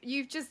that.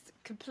 You've just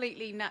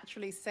completely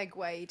naturally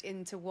segued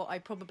into what I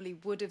probably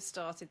would have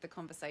started the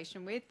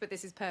conversation with, but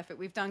this is perfect.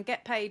 We've done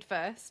Get Paid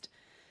first.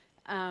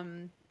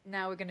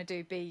 Now we're going to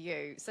do Be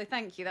You. So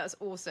thank you. That was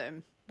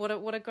awesome.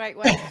 What a great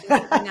way to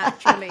just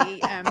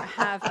naturally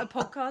have a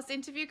podcast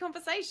interview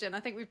conversation.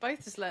 I think we've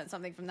both just learned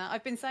something from that.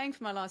 I've been saying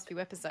for my last few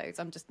episodes,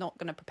 I'm just not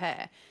going to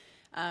prepare.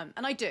 And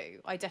I do.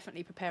 I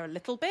definitely prepare a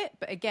little bit.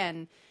 But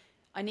again,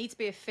 I need to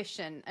be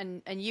efficient.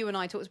 And you and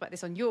I talked about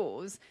this on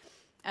yours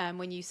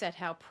when you said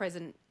how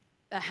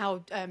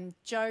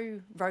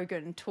Joe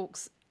Rogan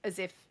talks as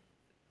if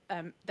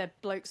they're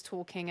blokes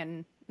talking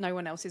and no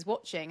one else is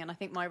watching. And I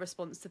think my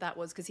response to that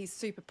was because he's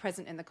super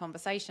present in the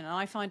conversation. And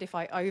I find if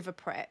I over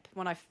prep,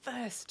 when I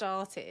first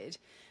started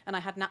and I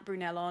had Nat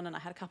Brunel on and I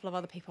had a couple of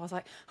other people, I was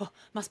like, oh,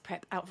 must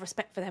prep out of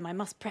respect for them. I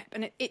must prep.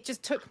 And it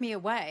just took me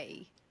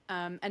away.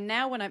 And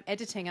now when I'm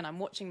editing and I'm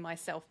watching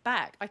myself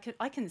back,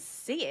 I can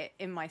see it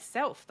in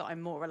myself that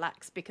I'm more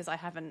relaxed because I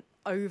haven't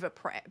over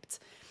prepped.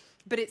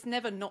 But it's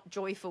never not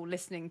joyful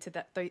listening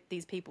to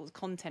these people's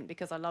content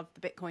because I love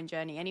the Bitcoin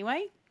journey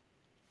anyway.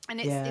 And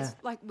it's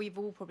like we've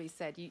all probably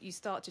said, you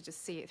start to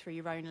just see it through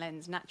your own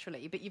lens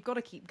naturally, but you've got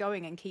to keep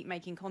going and keep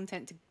making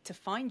content to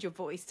find your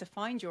voice, to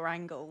find your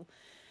angle.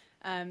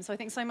 So I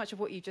think so much of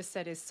what you just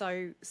said is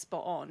so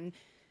spot on.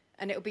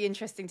 And it'll be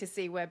interesting to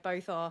see where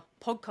both our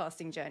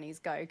podcasting journeys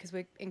go, because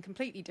we're in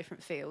completely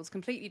different fields,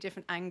 completely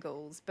different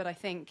angles. But I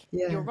think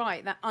you're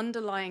right, that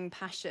underlying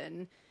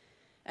passion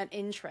and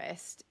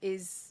interest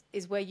is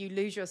where you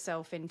lose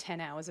yourself in 10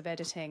 hours of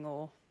editing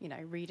or,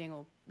 reading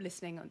or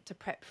listening to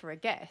prep for a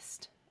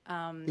guest.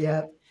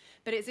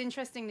 But it's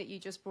interesting that you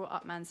just brought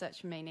up Man's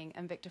Search for Meaning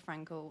and Viktor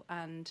Frankl,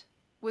 and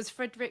was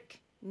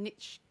Friedrich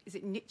Nietzsche, is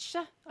it Nietzsche?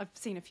 I've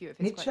seen a few of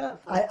his Nietzsche?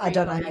 I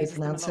don't know how you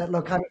pronounce it.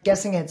 Look, I'm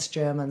guessing it's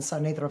German, so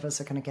neither of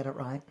us are going to get it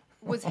right.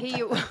 Was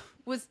he, I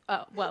was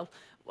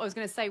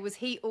going to say, was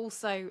he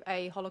also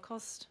a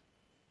Holocaust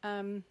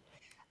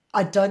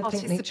I don't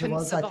think Nietzsche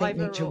was. I think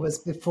Nietzsche was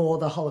before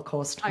the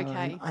Holocaust time.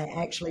 Okay. I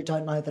actually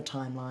don't know the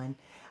timeline.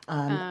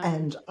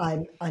 And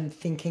I'm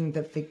thinking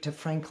that Viktor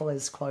Frankl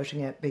is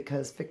quoting it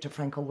because Viktor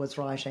Frankl was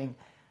writing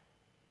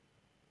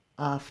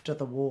after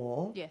the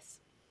war. Yes.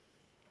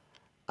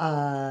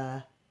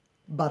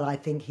 But I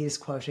think he's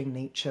quoting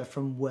Nietzsche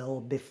from well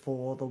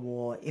before the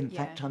war. In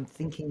fact, I'm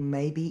thinking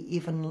maybe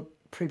even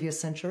previous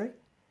century.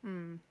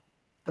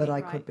 But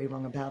I could be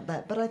wrong about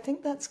that. But I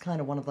think that's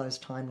kind of one of those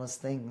timeless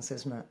things,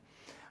 isn't it?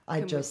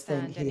 I just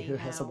think he who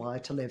has a why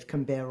to live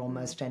can bear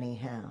almost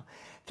anyhow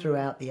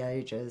throughout the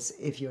ages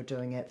if you're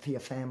doing it for your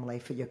family,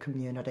 for your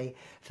community,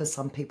 for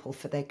some people,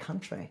 for their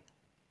country.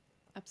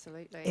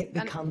 Absolutely. It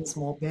becomes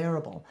more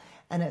bearable.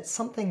 And it's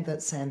something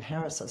that Sam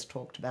Harris has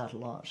talked about a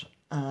lot.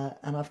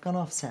 And I've gone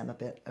off Sam a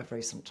bit of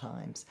recent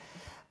times.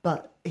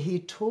 But he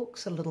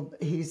talks a little,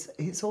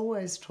 he's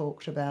always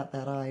talked about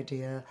that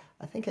idea,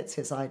 I think it's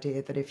his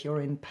idea that if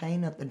you're in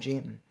pain at the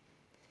gym,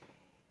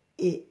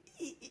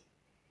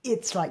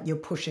 it's like you're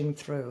pushing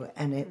through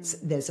and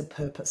there's a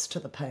purpose to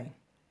the pain.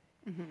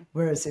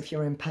 Whereas if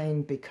you're in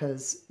pain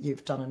because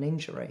you've done an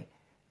injury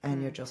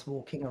and you're just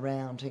walking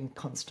around in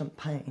constant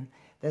pain,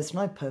 there's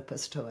no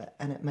purpose to it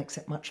and it makes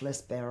it much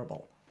less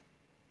bearable.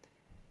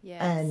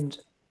 Yes. And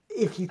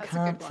if you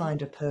can't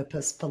find a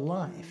purpose for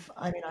life,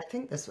 I mean, I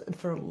think this,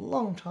 for a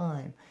long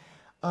time,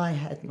 I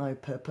had no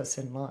purpose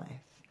in life.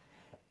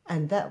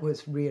 And that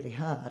was really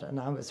hard. And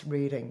I was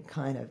reading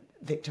kind of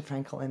Viktor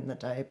Frankl in the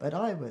day, but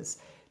I was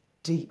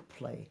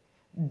deeply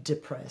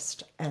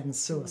depressed and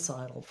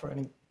suicidal for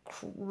an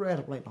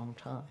incredibly long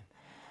time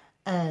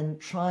and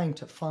trying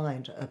to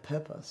find a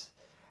purpose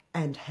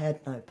and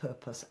had no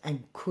purpose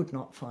and could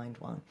not find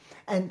one.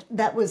 And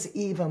that was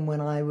even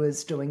when I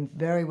was doing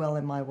very well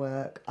in my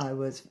work. I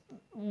was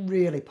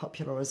really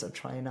popular as a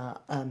trainer,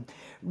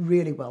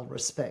 really well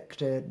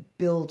respected,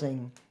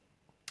 building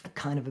a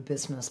kind of a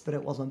business, but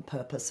it wasn't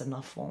purpose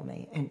enough for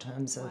me in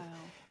terms of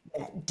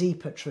that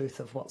deeper truth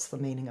of what's the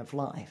meaning of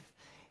life.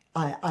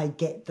 I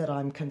get that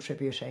I'm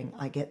contributing,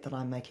 I get that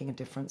I'm making a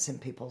difference in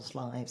people's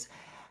lives,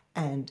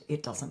 and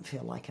it doesn't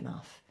feel like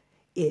enough.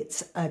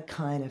 It's a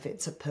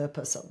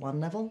purpose at one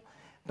level,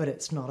 but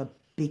it's not a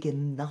big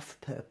enough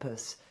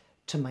purpose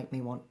to make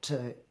me want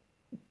to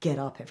get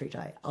up every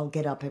day. I'll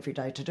get up every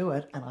day to do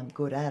it, and I'm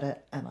good at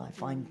it, and I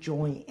find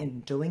joy in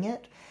doing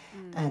it,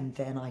 and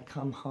then I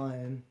come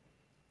home.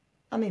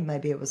 I mean,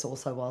 maybe it was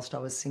also whilst I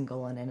was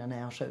single and in and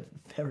out of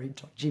very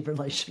dodgy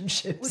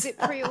relationships. Was it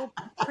pre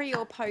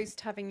or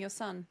post having your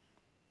son?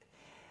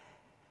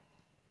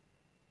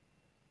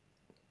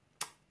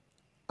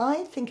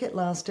 I think it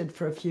lasted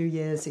for a few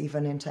years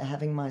even into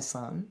having my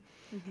son.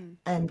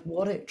 And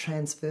what it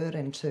transferred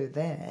into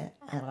there,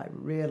 and I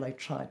really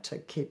tried to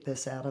keep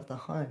this out of the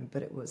home,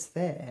 but it was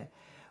there,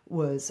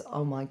 was,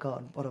 oh my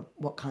God,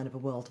 what kind of a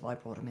world have I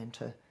brought him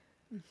into?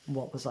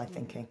 What was I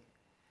thinking?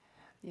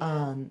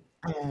 Yeah.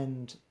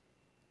 And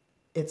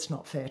it's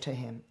not fair to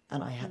him,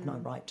 and I had no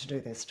right to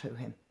do this to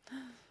him.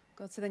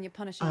 God, so then you're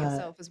punishing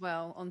yourself as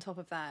well on top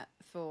of that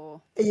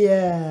for doing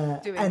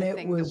the and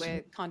thing that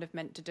we're kind of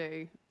meant to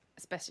do,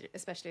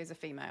 especially as a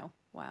female.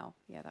 Wow,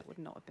 yeah, that would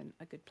not have been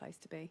a good place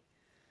to be.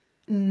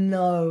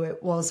 No,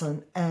 it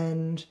wasn't.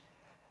 And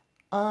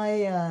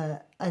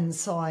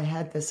so I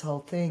had this whole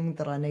thing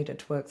that I needed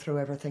to work through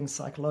everything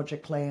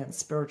psychologically and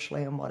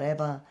spiritually and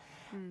whatever.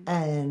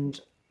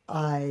 And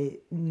I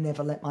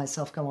never let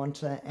myself go on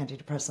to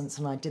antidepressants,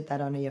 and I did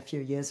that only a few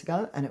years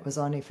ago, and it was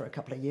only for a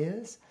couple of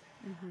years.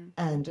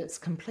 And it's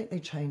completely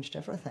changed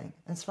everything.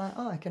 It's like,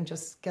 I can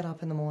just get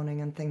up in the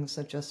morning and things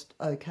are just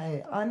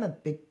okay. I'm a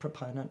big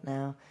proponent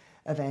now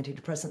of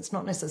antidepressants,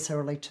 not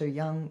necessarily too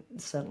young,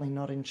 certainly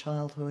not in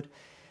childhood,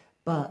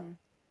 but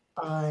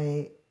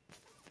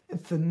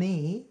for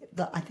me,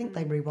 I think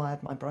they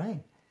rewired my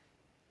brain.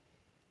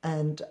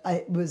 And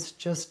it was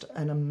just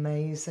an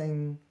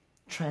amazing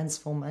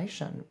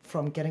transformation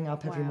from getting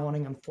up every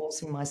morning and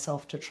forcing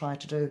myself to try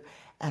to do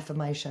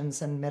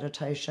affirmations and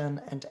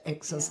meditation and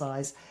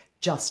exercise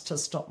just to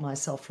stop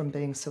myself from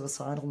being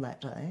suicidal that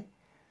day,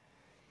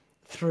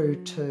 through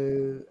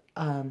to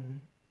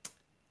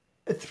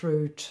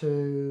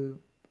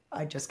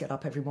I just get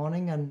up every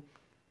morning and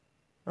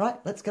right,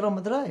 let's get on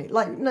with the day.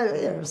 Like,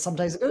 no, some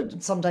days are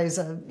good, some days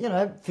are,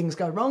 things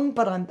go wrong,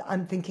 but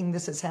I'm thinking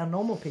this is how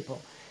normal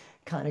people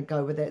kind of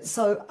go with it.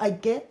 So I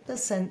get the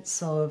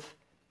sense of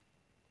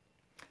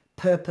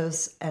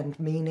purpose and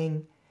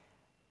meaning.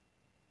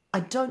 I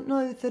don't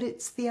know that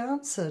it's the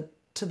answer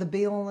to the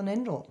be-all and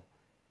end-all.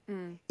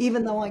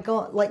 Even though I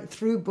got,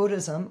 through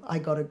Buddhism, I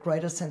got a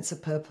greater sense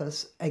of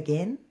purpose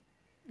again.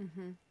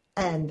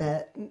 And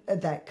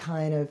that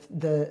kind of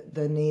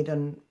the need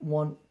and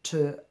want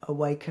to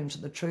awaken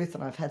to the truth.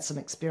 And I've had some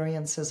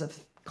experiences of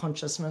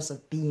consciousness,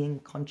 of being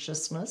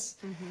consciousness.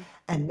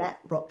 And that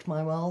rocked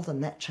my world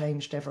and that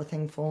changed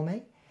everything for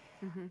me.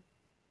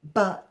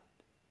 But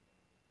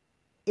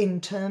in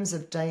terms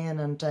of day in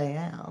and day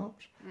out,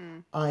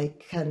 I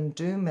can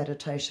do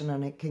meditation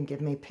and it can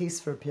give me peace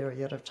for a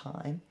period of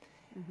time.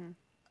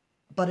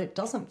 But it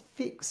doesn't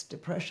fix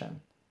depression.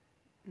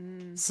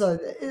 That's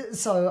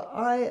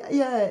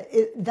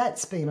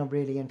been a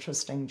really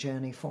interesting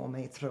journey for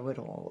me through it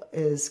all,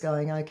 is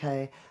going,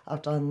 okay,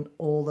 I've done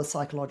all the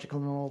psychological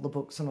and all the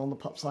books and all the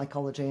pop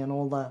psychology and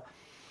all the,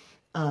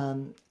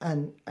 and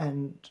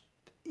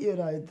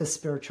the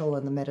spiritual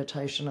and the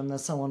meditation and the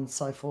so on and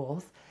so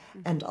forth.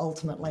 And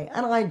ultimately,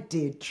 and I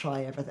did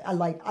try everything.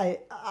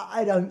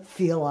 I don't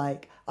feel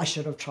like I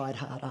should have tried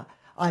harder.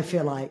 I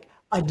feel like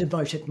I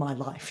devoted my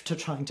life to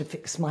trying to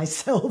fix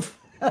myself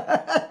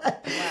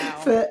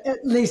for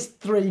at least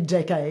 3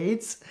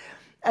 decades.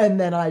 And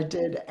then I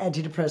did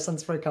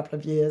antidepressants for a couple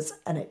of years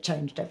and it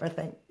changed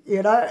everything,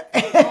 Oh,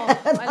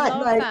 I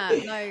love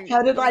that. No.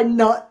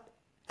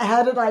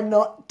 How did I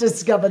not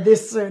discover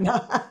this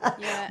sooner?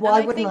 Yeah,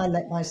 Why wouldn't I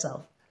let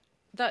myself?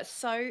 That's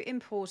so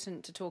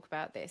important to talk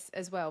about this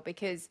as well,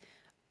 because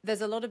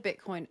there's a lot of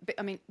Bitcoin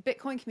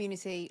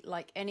community,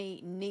 like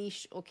any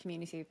niche or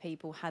community of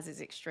people, has its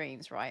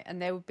extremes, right?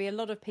 And there would be a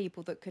lot of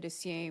people that could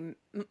assume,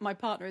 my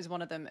partner is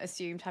one of them,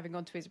 assumed, having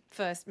gone to his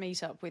first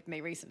meetup with me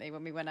recently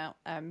when we went out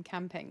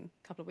camping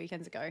a couple of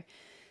weekends ago,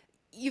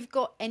 you've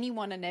got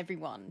anyone and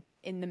everyone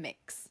in the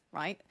mix,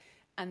 right?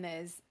 And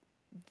there's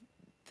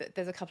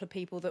a couple of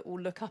people that will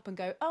look up and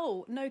go,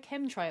 oh, no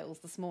chemtrails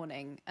this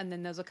morning. And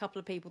then there's a couple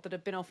of people that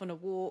have been off on a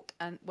walk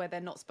and where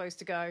they're not supposed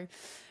to go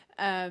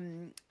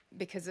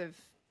because of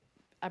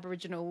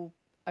Aboriginal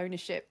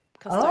ownership,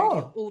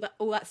 custodial,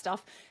 all that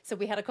stuff. So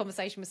we had a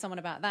conversation with someone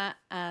about that,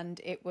 and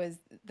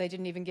they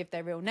didn't even give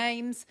their real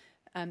names.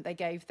 They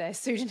gave their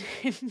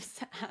pseudonyms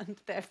and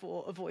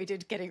therefore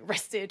avoided getting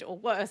arrested or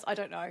worse. I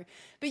don't know.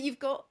 But you've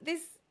got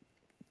this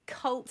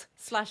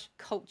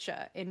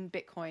cult/culture in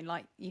Bitcoin,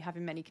 like you have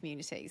in many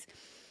communities.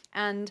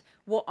 And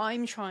what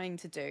I'm trying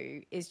to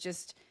do is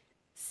just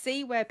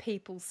see where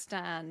people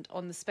stand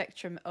on the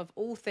spectrum of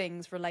all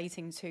things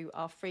relating to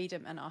our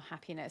freedom and our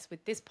happiness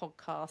with this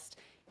podcast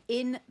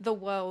in the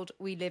world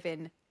we live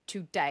in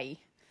today.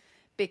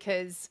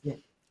 Because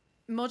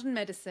modern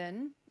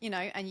medicine,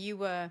 and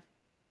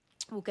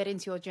we'll get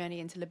into your journey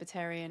into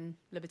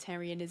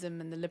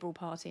libertarianism and the Liberal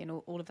Party and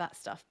all of that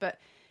stuff. But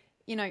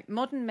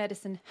modern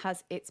medicine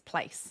has its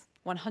place,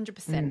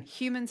 100%.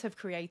 Humans have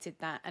created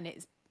that, and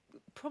it's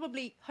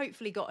probably,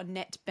 hopefully, got a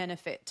net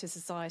benefit to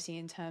society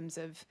in terms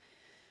of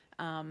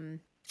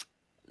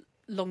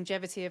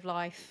longevity of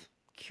life,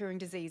 curing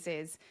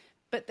diseases.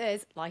 But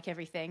there's, like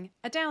everything,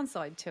 a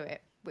downside to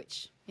it,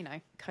 which,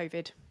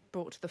 COVID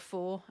brought to the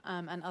fore,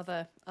 and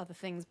other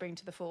things bring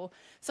to the fore.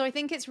 So I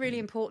think it's really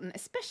important,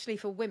 especially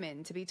for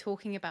women, to be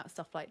talking about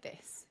stuff like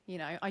this.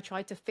 I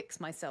tried to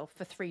fix myself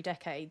for 3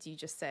 decades, you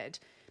just said.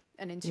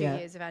 And in 2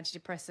 years of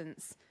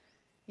antidepressants,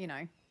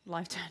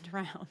 life turned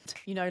around.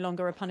 You no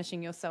longer are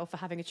punishing yourself for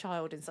having a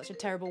child in such a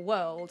terrible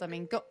world. I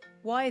mean, God,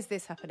 why is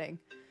this happening?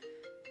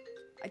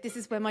 This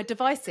is where my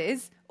device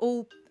is.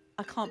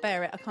 I can't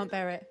bear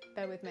it.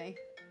 Bear with me.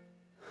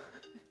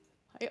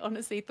 I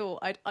honestly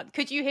thought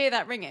could you hear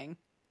that ringing?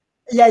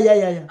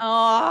 Yeah.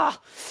 Ah,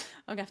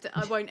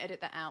 I won't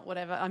edit that out.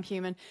 Whatever. I'm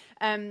human.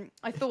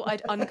 I thought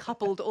I'd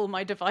uncoupled all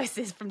my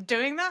devices from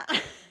doing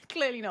that.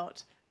 Clearly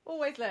not.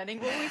 Always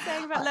learning. What were we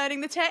saying about learning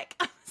the tech?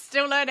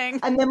 Still learning.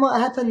 And then what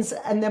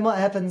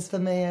happens for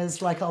me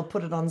is, like, I'll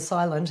put it on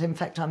silent. In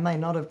fact, I may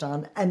not have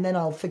done. And then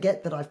I'll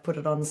forget that I've put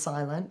it on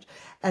silent.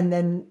 And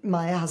then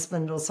my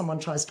husband or someone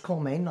tries to call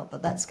me. Not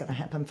that that's going to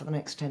happen for the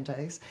next 10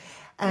 days.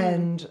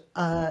 And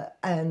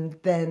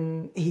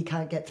then he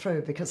can't get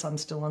through because I'm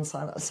still on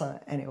silent. So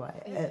anyway,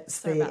 it's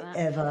the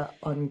ever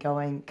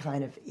ongoing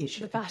kind of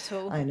issue. The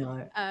battle. I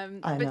know.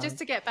 But just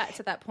to get back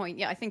to that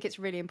point, I think it's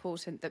really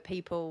important that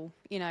people,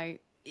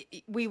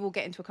 we will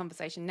get into a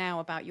conversation now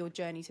about your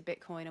journey to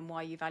Bitcoin and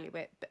why you value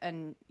it,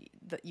 and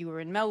that you were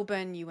in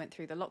Melbourne, you went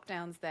through the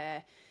lockdowns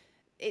there.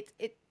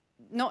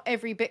 Not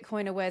every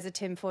Bitcoiner wears a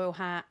tinfoil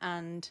hat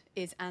and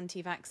is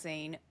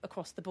anti-vaccine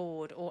across the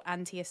board or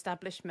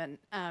anti-establishment.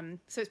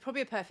 So it's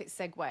probably a perfect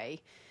segue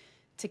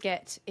to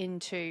get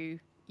into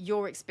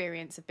your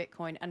experience of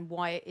Bitcoin and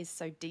why it is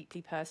so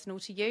deeply personal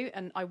to you.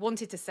 And I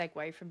wanted to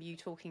segue from you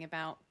talking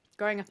about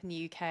growing up in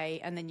the UK,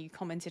 and then you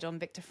commented on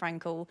Viktor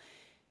Frankl.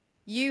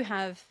 You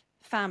have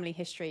family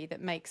history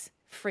that makes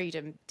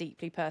freedom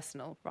deeply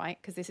personal, right?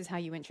 Because this is how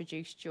you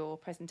introduced your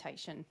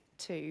presentation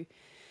to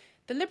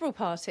the Liberal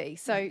Party.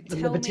 So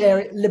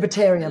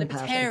Libertarian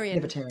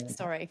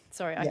Party.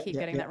 Sorry, I keep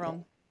getting that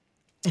wrong.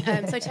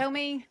 So tell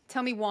me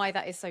why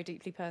that is so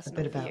deeply personal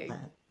a bit for about you.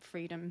 That.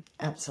 Freedom.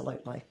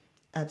 Absolutely.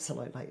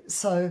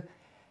 So,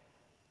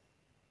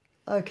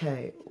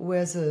 okay,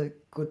 where's a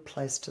good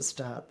place to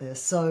start there?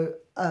 So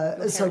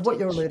what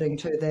you're alluding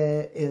to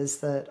there is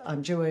that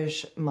I'm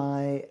Jewish.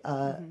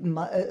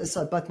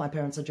 So both my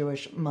parents are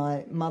Jewish.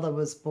 My mother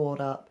was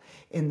brought up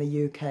in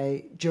the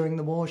UK during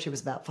the war. She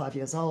was about 5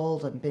 years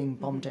old and being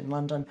bombed in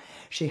London.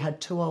 She had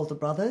 2 older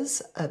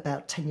brothers,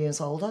 about 10 years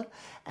older,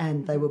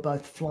 and they were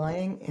both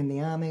flying in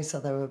the army,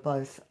 so they were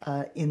both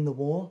in the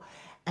war,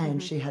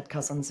 and she had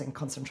cousins in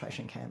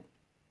concentration camp.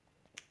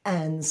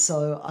 And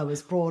so I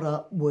was brought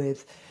up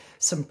with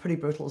some pretty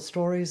brutal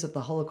stories of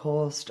the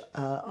Holocaust.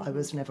 I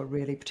was never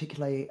really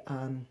particularly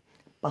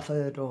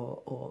buffered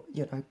or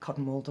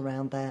cotton-wooled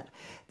around that.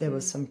 There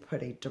was some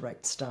pretty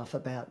direct stuff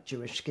about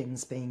Jewish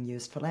skins being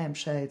used for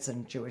lampshades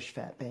and Jewish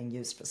fat being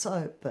used for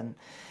soap and,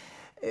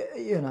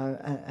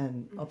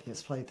 and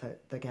obviously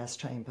the gas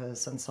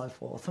chambers and so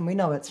forth. And we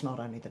know it's not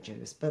only the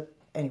Jews, but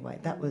anyway,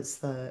 that was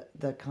the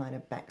kind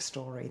of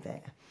backstory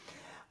there.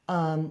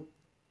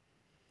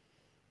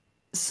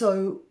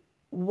 So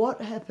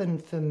what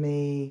happened for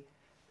me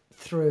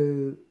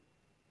through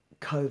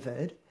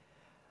COVID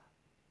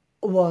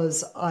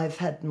was I've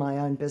had my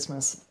own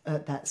business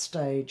at that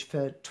stage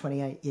for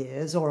 28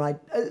 years,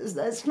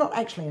 it's not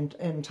actually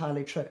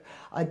entirely true.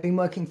 I'd been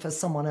working for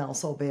someone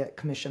else, albeit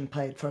commission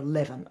paid, for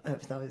 11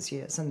 of those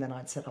years, and then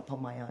I'd set up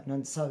on my own.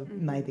 And so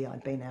maybe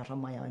I'd been out on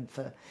my own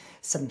for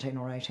 17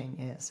 or 18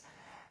 years.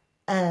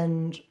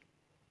 And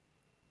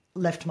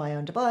left my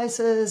own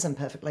devices and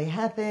perfectly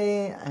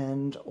happy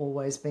and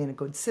always been a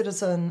good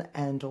citizen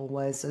and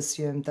always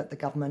assumed that the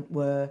government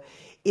were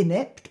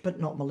inept but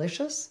not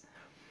malicious,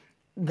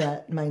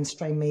 that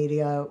mainstream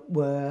media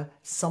were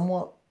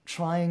somewhat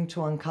trying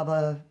to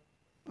uncover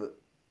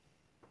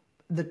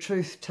the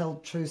truth, tell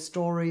true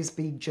stories,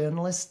 be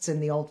journalists in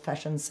the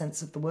old-fashioned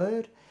sense of the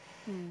word,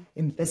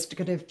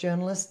 investigative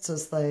journalists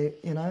as they,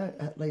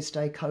 at least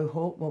a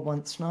cohort were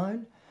once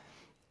known,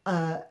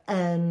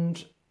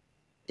 and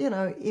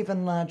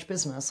even large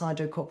business. I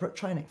do corporate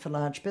training for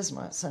large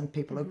business, and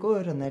people are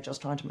good and they're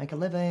just trying to make a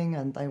living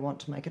and they want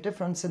to make a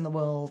difference in the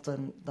world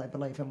and they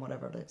believe in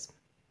whatever it is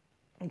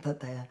that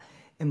they're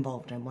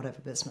involved in, whatever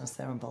business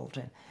they're involved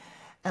in.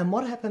 And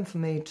what happened for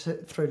me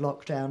through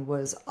lockdown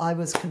was I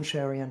was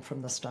contrarian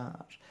from the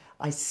start.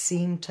 I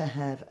seemed to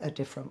have a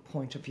different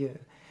point of view.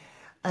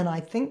 And I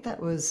think that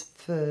was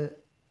for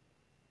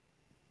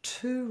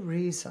two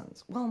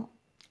reasons. Well,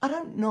 I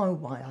don't know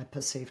why I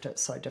perceived it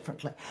so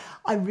differently.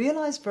 I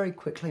realised very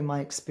quickly my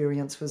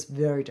experience was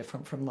very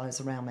different from those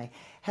around me.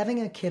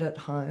 Having a kid at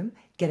home,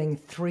 getting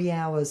 3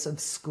 hours of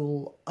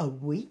school a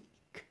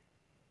week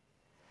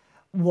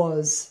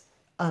was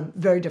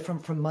very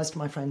different from most of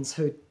my friends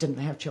who didn't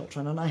have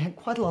children. And I had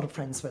quite a lot of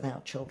friends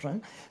without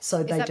children. So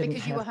they didn't have... Is that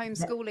because you were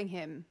homeschooling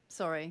him?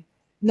 Sorry.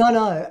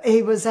 No,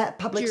 he was at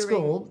public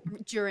school.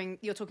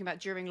 You're talking about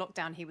during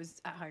lockdown, he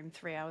was at home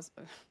 3 hours.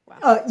 Wow.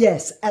 Oh,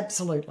 yes,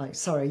 absolutely.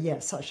 Sorry,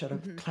 yes, I should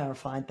have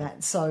clarified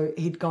that. So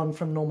he'd gone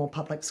from normal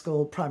public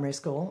school, primary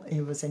school.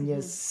 He was in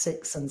years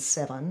 6 and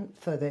 7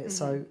 for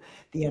so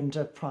the end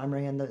of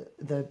primary and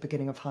the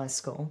beginning of high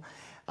school.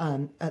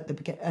 During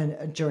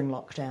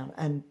lockdown,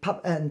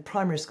 and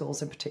primary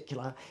schools in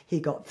particular, he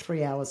got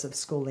 3 hours of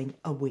schooling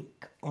a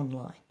week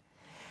online.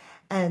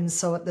 And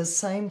so at the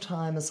same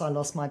time as I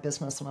lost my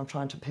business and I'm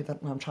trying to pivot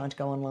and I'm trying to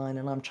go online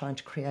and I'm trying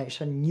to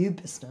create a new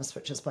business,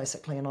 which is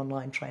basically an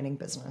online training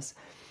business,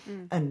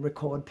 and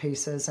record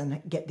pieces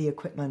and get the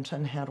equipment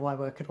and how do I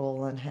work it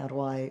all and how do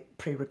I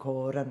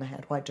pre-record and how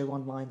do I do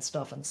online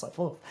stuff and so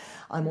forth.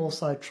 I'm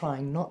also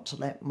trying not to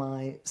let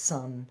my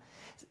son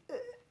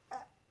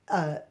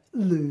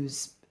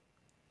lose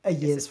a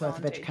year's worth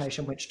of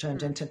education, which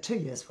turned into 2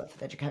 years worth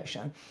of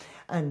education,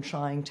 and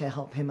trying to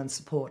help him and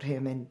support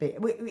him.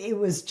 It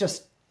was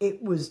just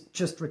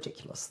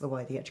ridiculous the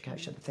way the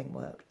education thing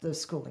worked. The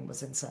schooling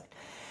was insane.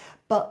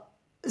 But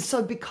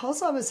so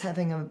because I was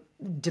having a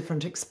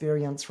different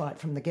experience right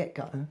from the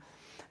get-go,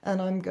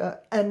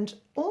 and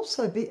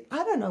also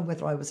I don't know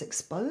whether I was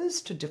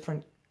exposed to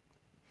different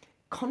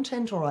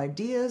content or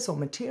ideas or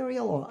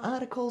material or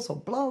articles or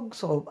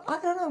blogs or I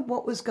don't know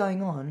what was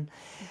going on,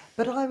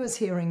 but I was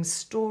hearing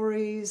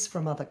stories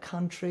from other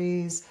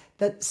countries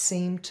that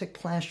seemed to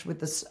clash with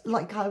this.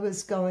 Like I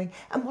was going,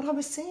 and what I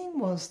was seeing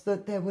was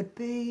that there would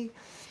be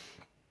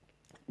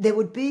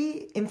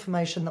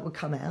information that would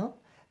come out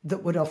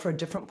that would offer a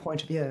different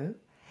point of view,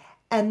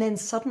 and then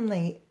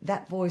suddenly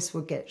that voice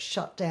would get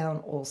shut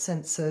down or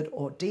censored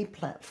or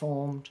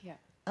deplatformed. Yeah.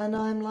 And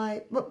I'm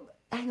like, well,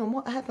 hang on,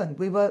 what happened?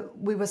 We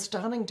were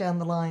starting down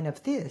the line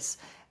of this,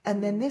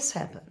 and then this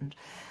happened.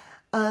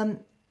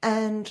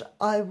 And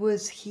I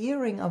was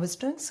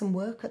doing some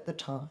work at the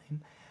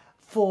time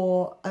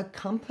for a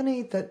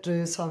company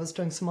so I was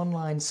doing some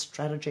online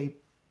strategy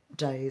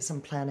days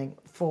and planning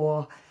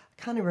for,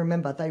 I can't even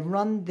remember, they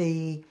run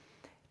the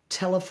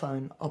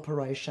telephone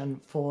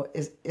operation for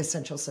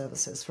essential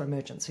services, for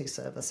emergency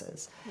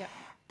services. Yeah.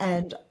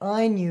 And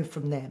I knew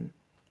from them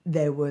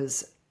there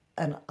was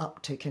an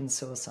uptick in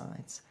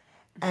suicides.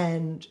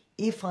 And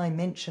if I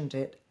mentioned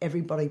it,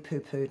 everybody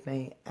poo-pooed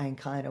me and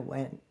kind of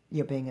went,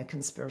 you're being a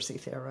conspiracy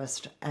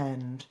theorist,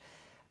 and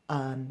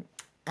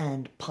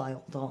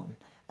piled on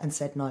and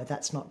said, no,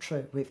 that's not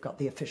true. We've got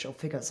the official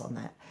figures on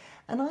that.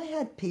 And I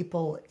had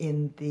people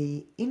in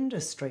the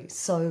industry.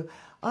 So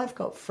I've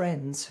got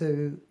friends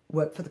who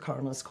work for the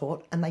coroner's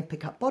court and they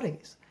pick up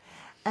bodies.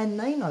 And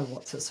they know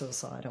what's a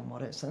suicide and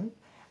what isn't.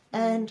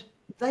 And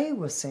they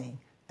were seeing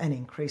an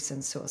increase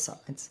in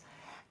suicides.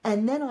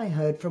 And then I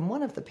heard from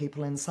one of the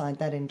people inside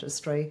that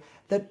industry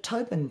that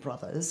Tobin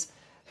Brothers,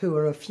 who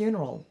are a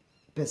funeral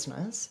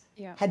business,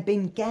 had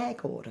been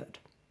gag ordered.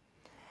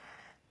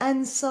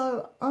 And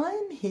so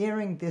I'm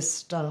hearing this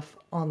stuff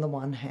on the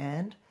one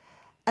hand,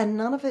 and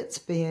none of it's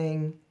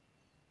being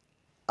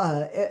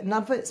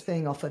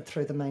offered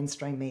through the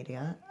mainstream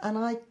media.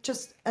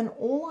 And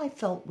all I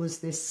felt was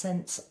this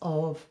sense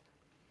of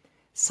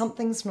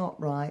something's not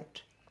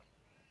right.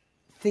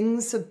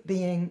 Things are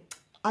being,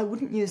 I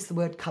wouldn't use the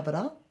word covered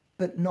up,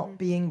 but not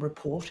being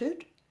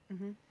reported,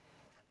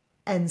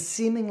 and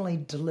seemingly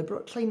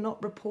deliberately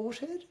not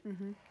reported.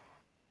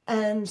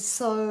 And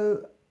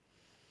so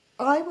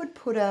I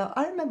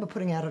remember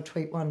putting out a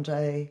tweet one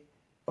day,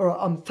 or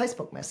a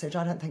Facebook message.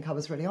 I don't think I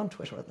was really on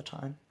Twitter at the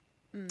time.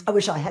 I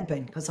wish I had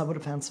been, because I would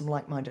have found some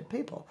like-minded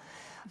people.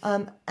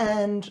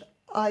 And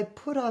I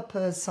put up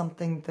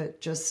something that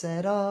just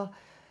said,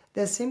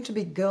 there seem to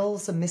be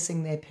girls are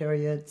missing their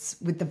periods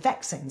with the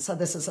vaccines. So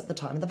this is at the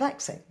time of the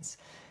vaccines.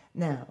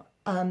 Now,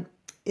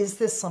 is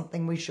this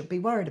something we should be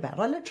worried about?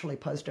 I literally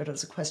posted it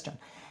as a question.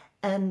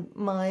 And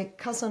my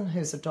cousin,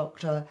 who's a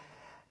doctor,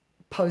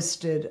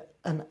 posted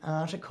an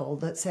article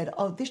that said,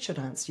 this should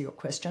answer your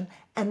question.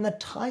 And the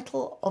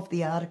title of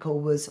the article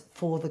was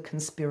For the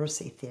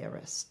Conspiracy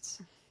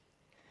Theorists.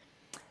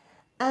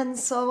 And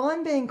so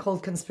I'm being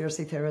called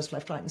conspiracy theorist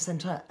left, right and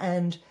centre.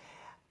 And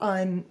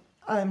I'm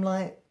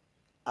like,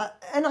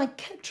 and I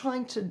kept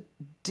trying to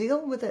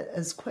deal with it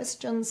as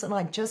questions, and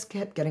I just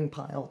kept getting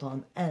piled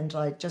on, and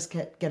I just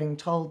kept getting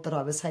told that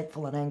I was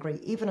hateful and angry,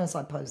 even as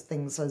I posed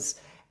things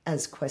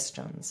as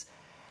questions.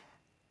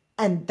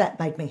 And that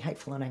made me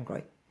hateful and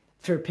angry.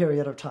 For a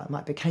period of time,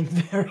 I became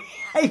very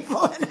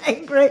hateful and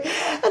angry,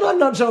 and I'm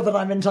not sure that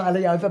I'm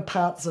entirely over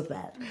parts of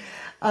that,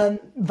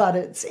 but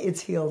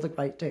it's healed a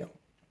great deal.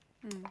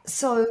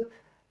 So,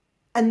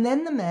 and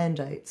then the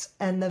mandates,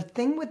 and the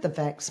thing with the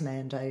vax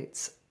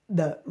mandates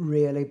that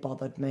really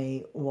bothered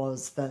me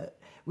was the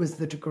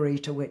degree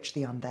to which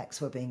the unvaxxed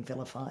were being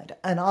vilified.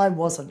 And I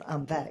wasn't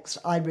unvaxxed.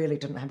 I really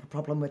didn't have a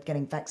problem with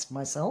getting vaxxed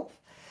myself.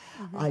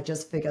 I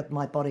just figured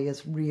my body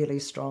is really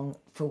strong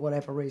for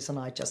whatever reason.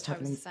 I just have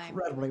an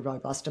incredibly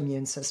robust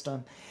immune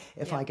system.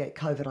 If I get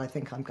COVID, I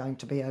think I'm going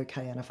to be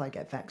okay. And if I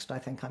get vaxxed, I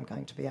think I'm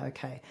going to be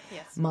okay.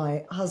 Yes.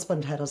 My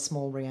husband had a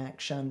small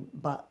reaction,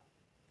 but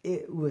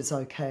it was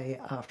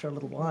okay after a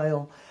little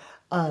while.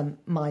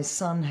 My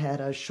son had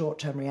a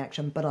short-term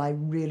reaction, but I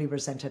really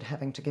resented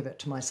having to give it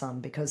to my son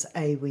because,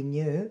 A, we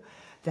knew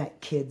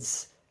that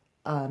kids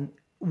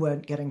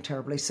weren't getting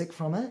terribly sick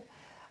from it,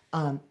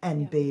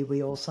 and B,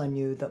 we also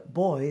knew that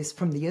boys,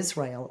 from the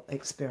Israel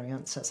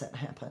experience as it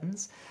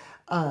happens,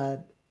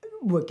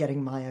 were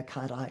getting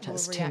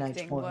myocarditis.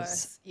 Teenage boys.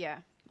 Worse. Yeah,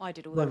 I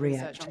did all that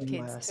research on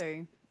kids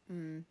too.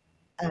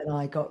 And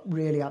I got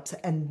really upset.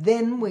 And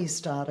then we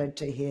started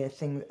to hear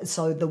things.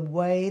 So the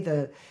way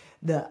the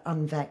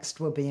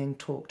unvaxxed were being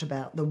talked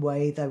about, the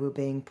way they were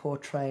being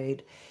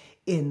portrayed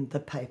in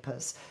the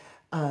papers,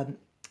 and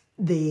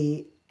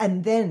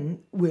then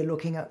we're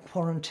looking at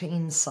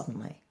quarantine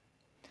suddenly,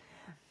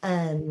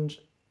 and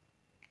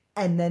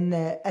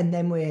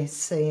then we're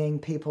seeing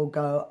people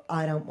go,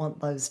 I don't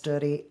want those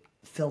dirty,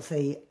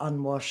 filthy,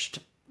 unwashed,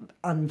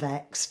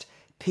 unvaxxed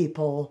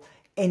people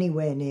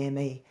anywhere near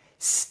me.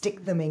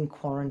 Stick them in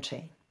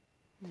quarantine.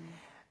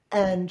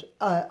 And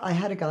I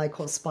had a guy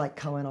called Spike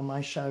Cohen on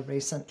my show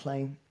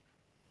recently,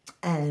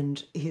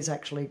 and he's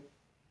actually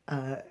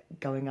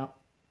going up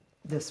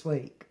this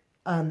week.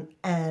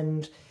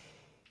 And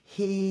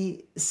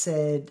he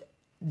said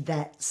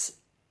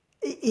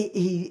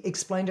he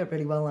explained it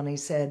really well, and he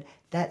said,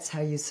 that's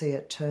how you see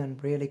it turn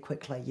really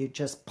quickly. You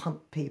just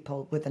pump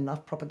people with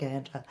enough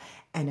propaganda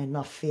and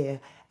enough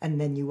fear,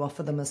 and then you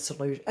offer them a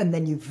solution, and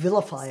then you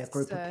vilify a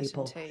group of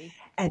people.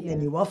 And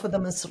then you offer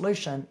them a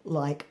solution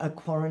like a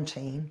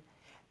quarantine,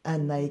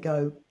 and they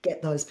go,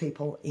 get those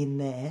people in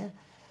there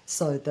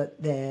so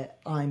that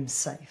I'm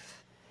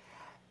safe.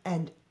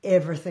 And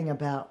everything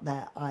about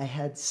that, I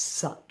had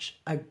such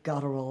a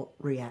guttural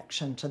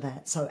reaction to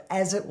that. So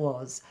as it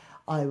was,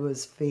 I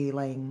was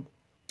feeling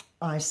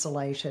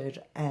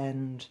isolated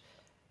and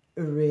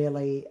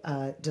really,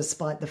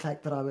 despite the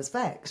fact that I was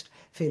vaxxed,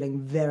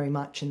 feeling very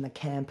much in the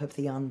camp of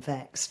the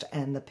unvaxxed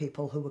and the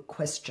people who were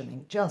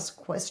just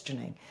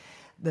questioning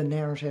the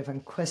narrative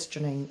and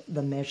questioning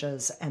the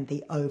measures and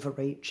the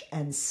overreach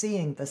and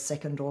seeing the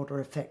second-order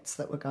effects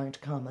that were going to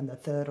come and the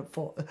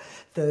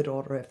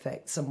third-order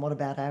effects. And what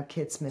about our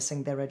kids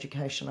missing their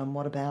education? And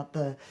what about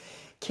the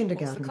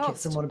kindergarten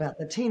kids? And what about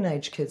the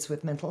teenage kids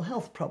with mental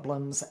health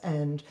problems?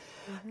 And,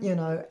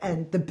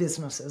 and the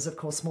businesses, of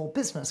course, small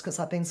business, because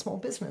I've been small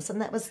business.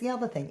 And that was the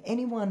other thing.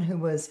 Anyone who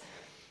was...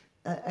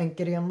 and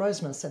Gideon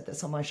Rosner said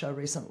this on my show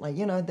recently,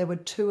 there were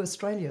two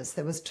Australias,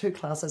 there was two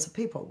classes of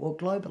people. Well,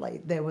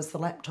 globally, there was the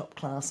laptop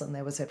class and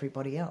there was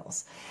everybody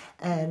else.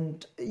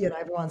 And,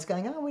 everyone's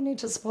going, we need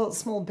to support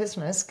small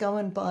business, go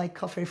and buy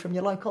coffee from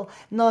your local.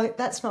 No,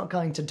 that's not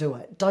going to do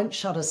it. Don't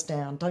shut us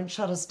down. Don't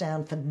shut us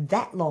down for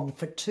that long,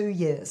 for 2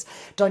 years.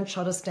 Don't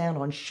shut us down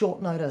on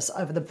short notice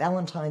over the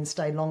Valentine's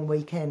Day long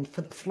weekend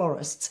for the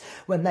florists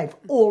when they've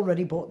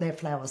already bought their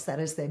flowers. That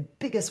is their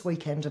biggest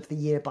weekend of the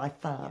year by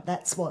far.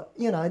 That's what,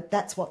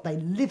 that's what they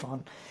live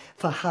on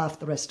for half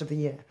the rest of the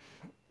year,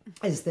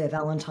 is their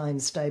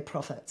Valentine's Day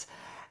profits.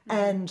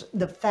 And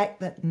the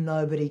fact that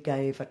nobody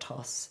gave a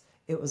toss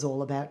it was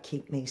all about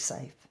keep me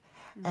safe.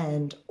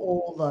 And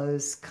all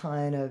those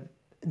kind of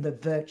the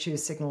virtue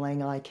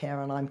signaling, I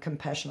care and I'm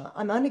compassionate.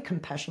 I'm only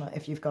compassionate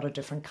if you've got a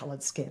different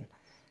coloured skin.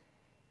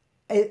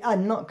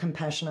 I'm not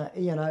compassionate,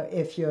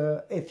 if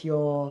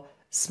you're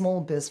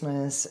small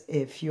business,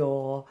 if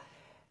your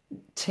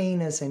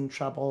teen is in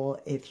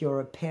trouble, if you're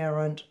a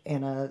parent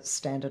in a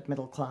standard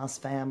middle class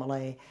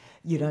family,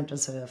 you don't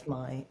deserve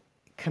my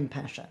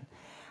compassion.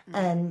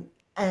 And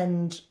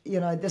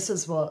this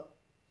is what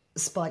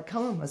Spike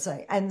Cohen was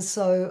saying. And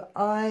so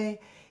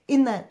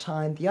in that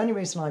time, the only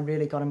reason I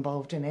really got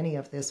involved in any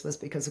of this was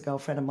because a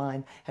girlfriend of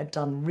mine had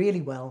done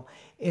really well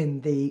in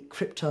the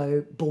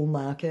crypto bull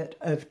market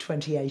of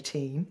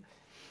 2018.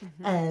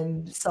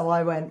 And so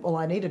I went, well,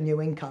 I need a new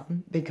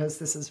income because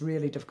this is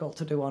really difficult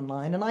to do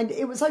online. And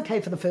it was okay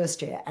for the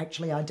first year.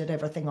 Actually, I did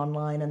everything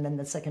online. And then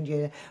the second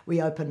year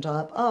we opened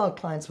up.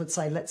 Clients would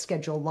say, let's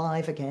schedule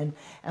live again.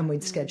 And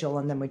we'd schedule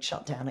and then we'd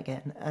shut down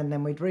again. And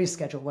then we'd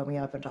reschedule when we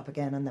opened up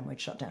again and then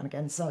we'd shut down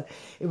again. So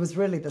it was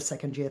really the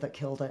second year that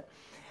killed it.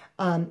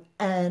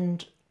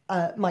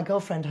 My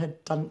girlfriend had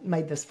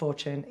made this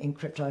fortune in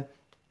crypto.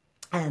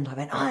 And I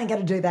went, I'm going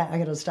to do that. I'm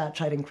going to start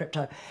trading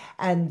crypto.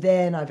 And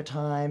then over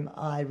time,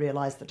 I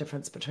realized the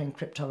difference between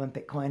crypto and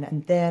Bitcoin.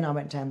 And then I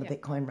went down the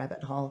Bitcoin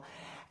rabbit hole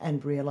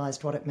and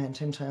realized what it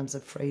meant in terms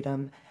of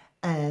freedom.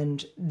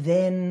 And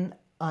then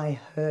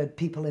I heard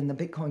people in the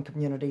Bitcoin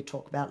community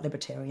talk about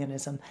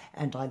libertarianism.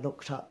 And I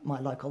looked up my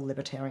local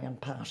libertarian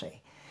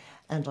party.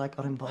 And I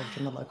got involved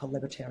in the local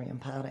libertarian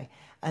party.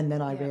 And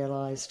then I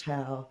realized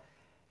how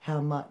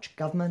much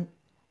government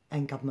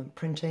and government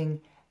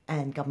printing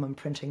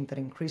that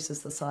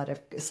increases the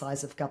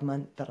size of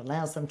government, that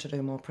allows them to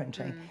do more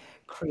printing,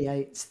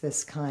 creates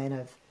this kind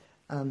of,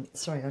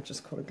 sorry, I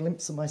just caught a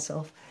glimpse of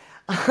myself.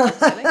 No,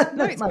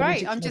 it's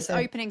great. I'm just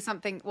opening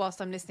something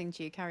whilst I'm listening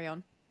to you. Carry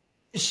on.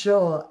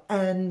 Sure.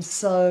 And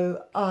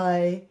so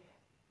I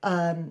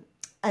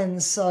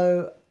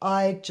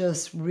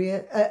just,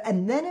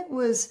 and then it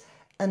was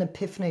an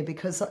epiphany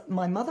because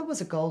my mother was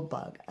a gold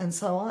bug. And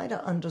so I'd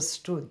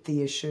understood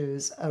the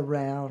issues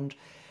around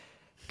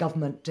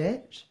government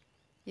debt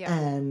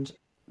and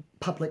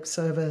public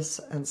service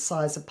and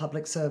size of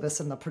public service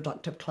and the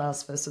productive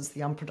class versus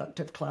the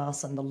unproductive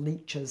class and the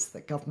leeches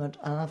that government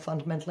are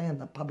fundamentally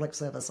and the public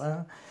service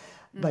are.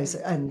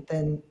 And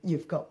then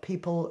you've got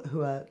people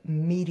who are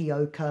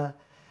mediocre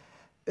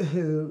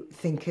who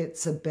think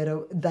it's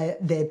they're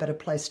a better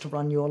place to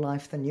run your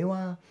life than you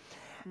are.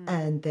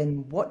 And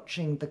then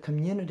watching the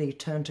community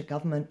turn to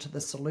government to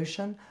the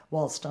solution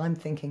whilst I'm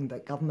thinking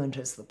that government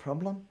is the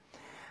problem.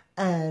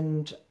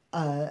 And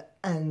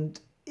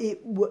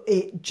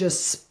it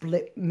just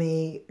split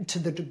me to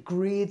the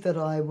degree that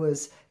I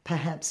was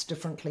perhaps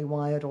differently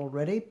wired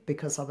already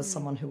because I was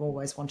someone who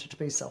always wanted to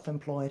be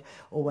self-employed,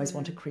 always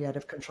wanted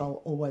creative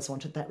control, always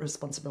wanted that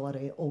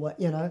responsibility, or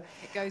It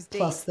goes deep.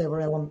 Plus there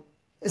were elements.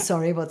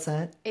 Sorry, what's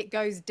that? It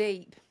goes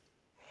deep.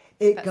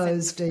 It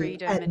goes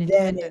deep, and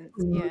then it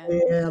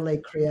really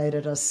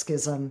created a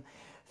schism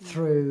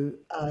through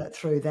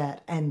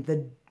that,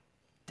 and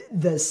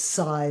the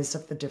size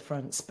of the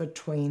difference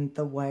between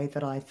the way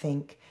that I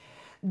think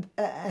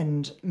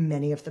and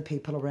many of the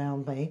people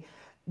around me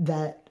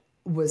that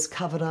was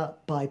covered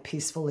up by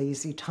peaceful,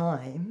 easy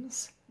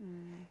times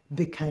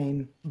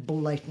became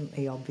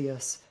blatantly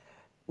obvious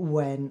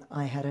when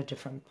I had a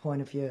different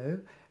point of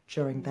view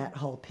during that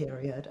whole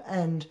period.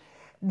 And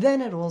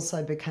then it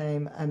also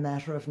became a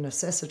matter of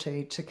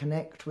necessity to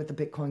connect with the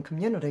Bitcoin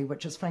community,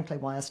 which is frankly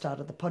why I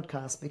started the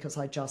podcast, because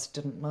I just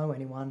didn't know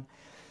anyone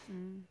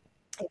in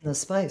the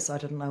space. I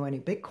didn't know any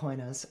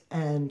Bitcoiners.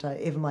 And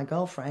even my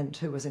girlfriend,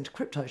 who was into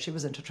crypto, she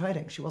was into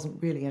trading. She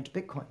wasn't really into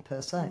Bitcoin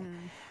per se.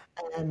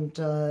 And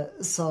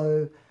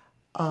so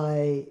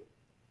I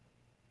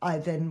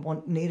then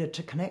needed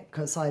to connect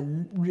because I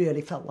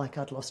really felt like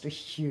I'd lost a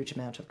huge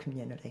amount of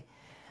community.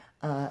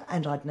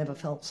 And I'd never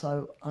felt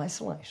so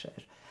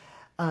isolated.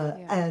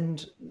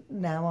 And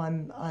now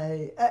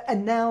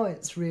now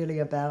it's really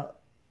about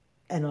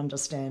an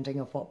understanding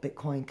of what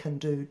Bitcoin can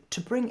do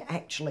to bring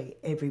actually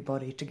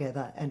everybody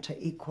together and to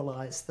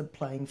equalize the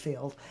playing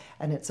field.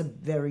 And it's a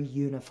very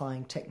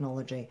unifying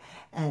technology.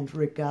 And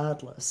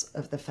regardless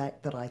of the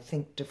fact that I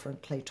think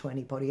differently to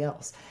anybody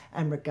else,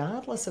 and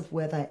regardless of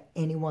whether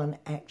anyone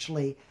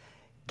actually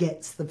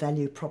gets the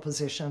value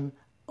proposition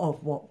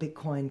of what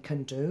Bitcoin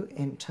can do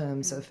in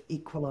terms of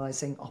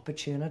equalizing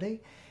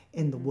opportunity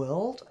in the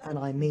world, and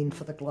I mean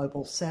for the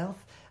global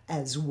south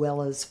as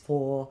well as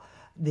for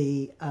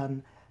the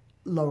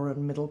lower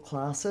and middle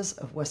classes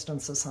of Western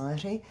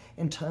society,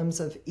 in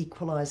terms of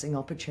equalising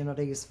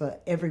opportunities for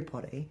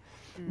everybody,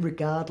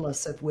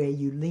 regardless of where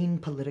you lean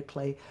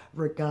politically,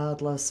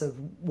 regardless of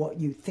what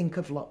you think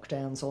of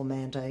lockdowns or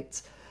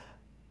mandates.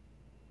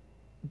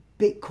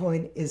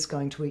 Bitcoin is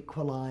going to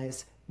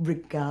equalise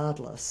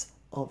regardless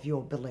of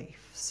your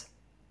beliefs.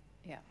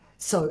 Yeah.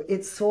 So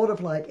it's sort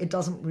of like, it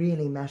doesn't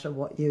really matter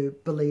what you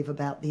believe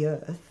about the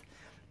earth,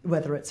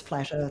 whether it's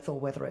flat earth or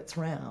whether it's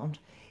round.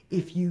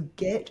 If you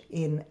get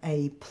in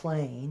a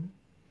plane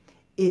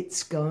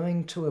it's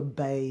going to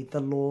obey the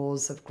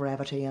laws of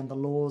gravity and the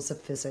laws of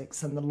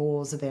physics and the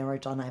laws of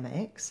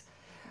aerodynamics,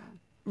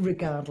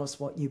 regardless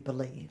what you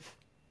believe.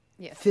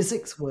 Yes.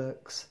 Physics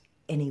works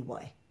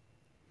anyway.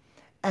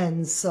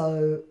 And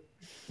so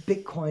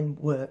Bitcoin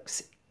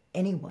works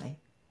anyway.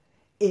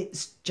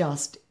 It's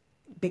just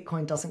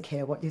Bitcoin doesn't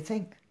care what you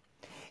think.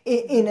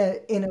 In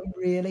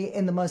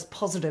the most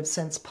positive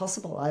sense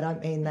possible. I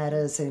don't mean that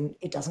as in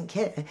it doesn't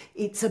care.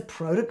 It's a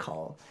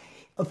protocol.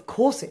 Of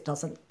course it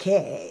doesn't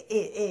care.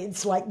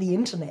 It's like the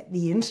internet.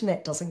 The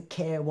internet doesn't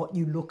care what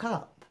you look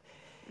up.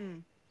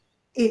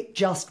 It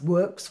just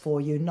works for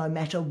you no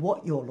matter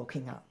what you're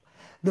looking up.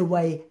 The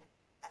way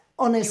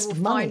honest You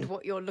will money... find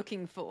what you're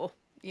looking for.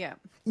 Yeah.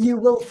 You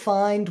will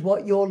find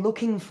what you're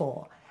looking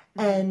for.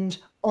 And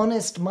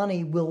honest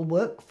money will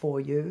work for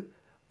you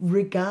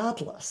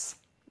regardless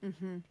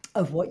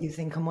of what you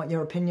think and what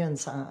your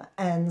opinions are.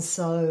 And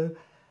so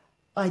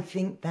I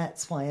think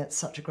that's why it's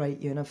such a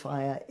great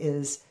unifier,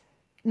 is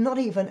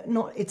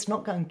it's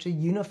not going to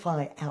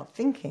unify our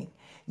thinking.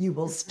 You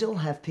will still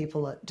have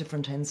people at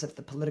different ends of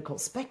the political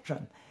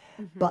spectrum,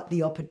 but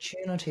the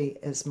opportunity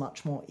is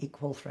much more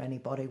equal for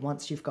anybody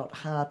once you've got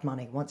hard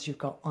money, once you've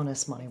got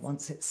honest money,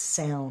 once it's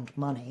sound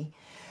money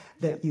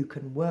that you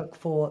can work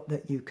for,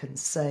 that you can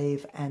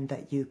save, and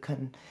that you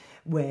can,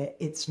 where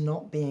it's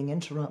not being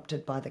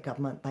interrupted by the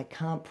government. They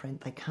can't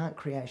print, they can't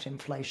create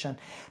inflation,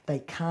 they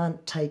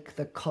can't take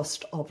the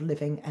cost of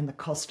living and the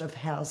cost of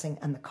housing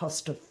and the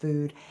cost of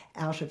food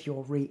out of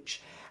your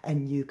reach,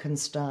 and you can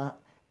start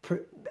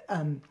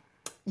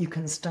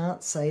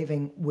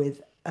saving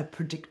with a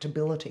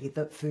predictability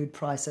that food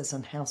prices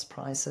and house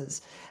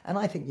prices, and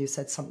I think you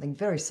said something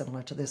very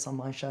similar to this on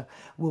my show,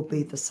 will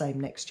be the same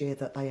next year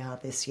that they are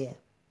this year.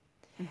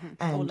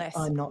 And Or less.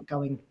 I'm not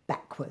going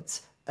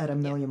backwards at a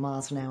million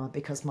miles an hour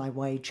because my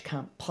wage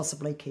can't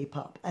possibly keep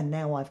up. And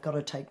now I've got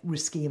to take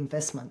risky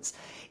investments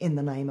in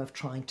the name of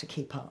trying to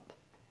keep up.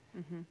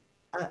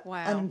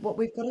 Wow. And what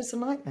we've got is a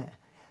nightmare.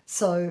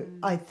 So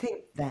I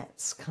think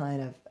that's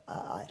kind of,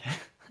 I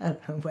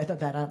don't know whether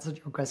that answered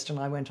your question.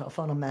 I went off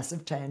on a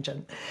massive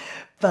tangent.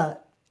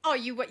 But oh,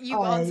 you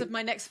answered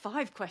my next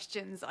 5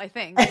 questions, I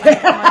think.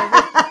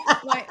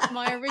 Like,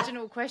 my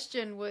original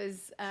question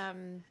was...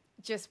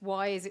 just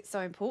why is it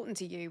so important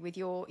to you with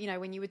your,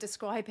 when you were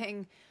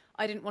describing,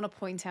 I didn't want to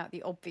point out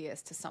the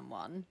obvious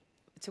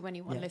to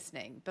anyone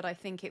listening, but I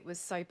think it was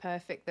so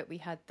perfect that we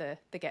had the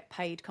get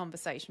paid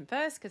conversation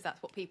first, because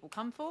that's what people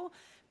come for.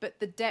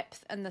 But the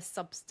depth and the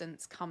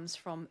substance comes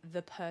from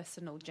the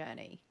personal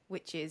journey,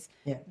 which is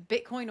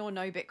Bitcoin or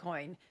no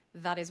Bitcoin.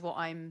 That is what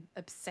I'm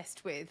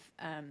obsessed with,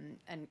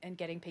 and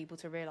getting people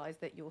to realize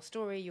that your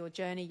story, your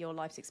journey, your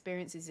life's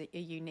experiences are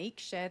unique.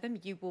 Share them.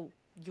 You'll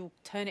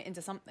turn it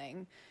into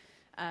something.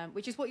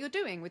 Which is what you're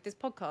doing with this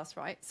podcast,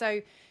 right?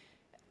 So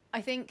I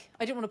think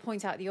I didn't want to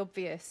point out the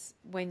obvious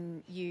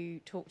when you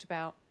talked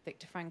about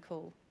Viktor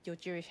Frankl, your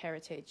Jewish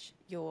heritage,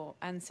 your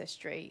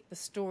ancestry, the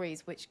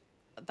stories which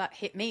that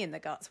hit me in the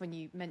guts when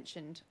you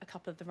mentioned a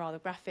couple of the rather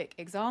graphic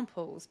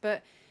examples.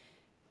 But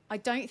I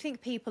don't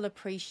think people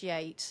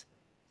appreciate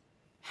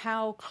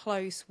how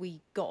close we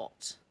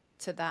got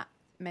to that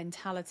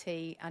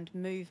mentality and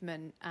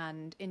movement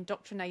and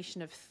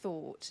indoctrination of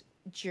thought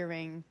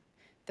during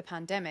the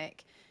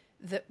pandemic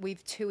that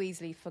we've too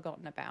easily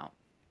forgotten about.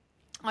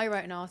 I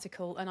wrote an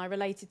article and I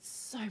related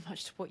so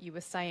much to what you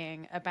were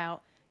saying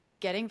about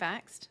getting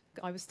vaxxed.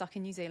 I was stuck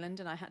in New Zealand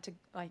and I had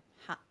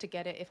to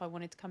get it if I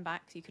wanted to come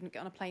back. So you couldn't get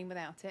on a plane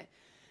without it.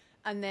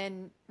 And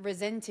then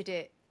resented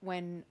it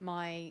when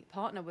my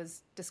partner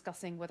was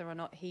discussing whether or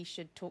not he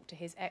should talk to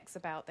his ex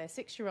about their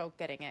 6-year-old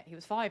getting it. He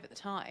was 5 at the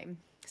time.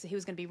 So he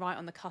was going to be right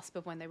on the cusp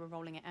of when they were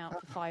rolling it out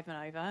for 5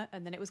 and over.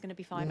 And then it was going to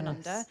be 5 and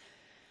under.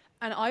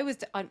 And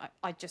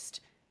I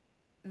just...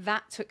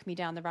 that took me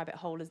down the rabbit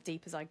hole as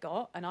deep as I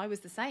got. And I was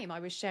the same. I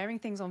was sharing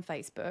things on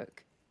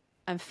Facebook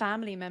and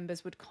family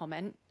members would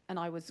comment and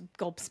I was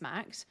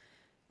gobsmacked.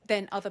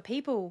 Then other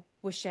people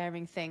were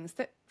sharing things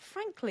that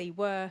frankly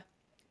were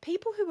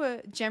people who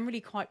were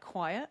generally quite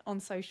quiet on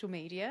social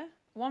media.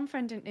 One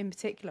friend in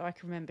particular, I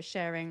can remember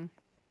sharing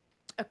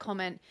a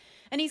comment,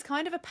 and he's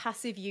kind of a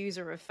passive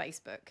user of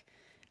Facebook.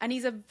 And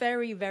he's a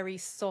very, very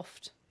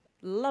soft,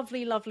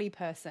 lovely, lovely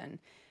person.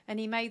 And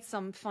he made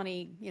some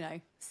funny,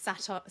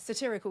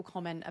 satirical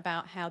comment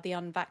about how the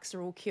unvaxxed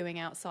are all queuing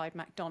outside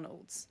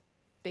McDonald's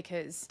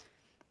because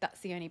that's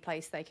the only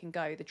place they can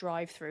go. The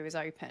drive-through is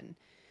open.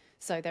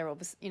 So they're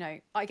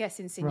obviously, I guess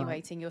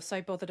insinuating you're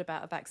so bothered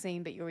about a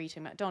vaccine, but you're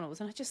eating McDonald's.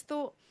 And I just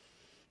thought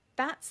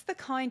that's the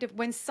kind of,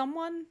 when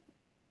someone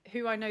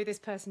who I know this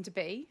person to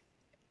be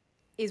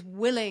is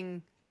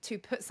willing to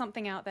put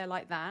something out there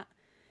like that,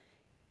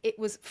 it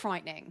was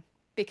frightening.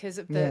 Because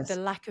of the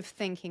lack of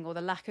thinking or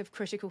the lack of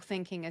critical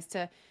thinking as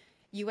to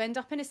you end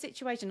up in a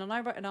situation. And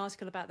I wrote an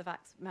article about the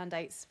vax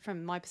mandates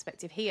from my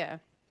perspective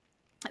here.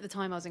 At the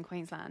time I was in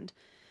Queensland.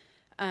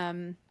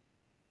 And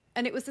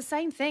it was the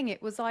same thing.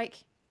 It was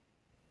like,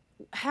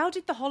 how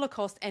did the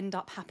Holocaust end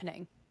up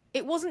happening?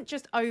 It wasn't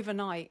just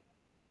overnight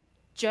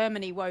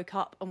Germany woke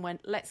up and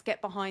went, let's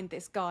get behind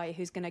this guy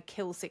who's going to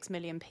kill 6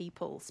 million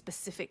people,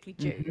 specifically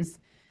Jews.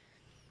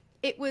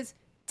 It was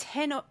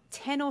 10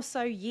 or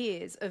so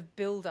years of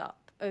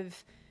build-up,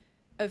 of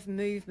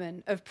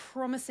movement, of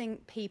promising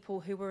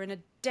people who were in a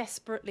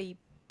desperately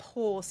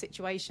poor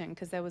situation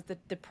because there was the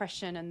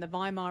Depression and the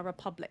Weimar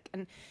Republic.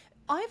 And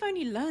I've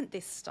only learned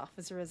this stuff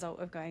as a result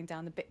of going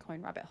down the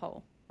Bitcoin rabbit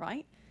hole,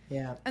 right?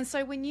 Yeah. And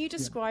so when you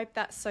describe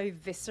that so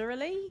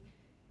viscerally,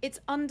 it's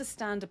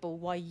understandable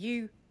why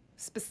you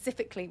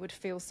specifically would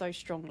feel so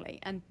strongly.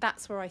 And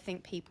that's where I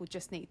think people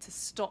just need to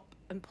stop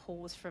and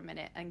pause for a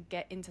minute and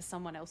get into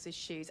someone else's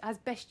shoes as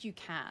best you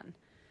can.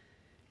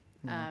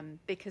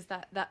 Because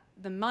that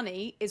the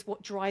money is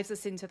what drives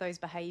us into those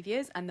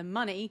behaviors, and the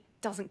money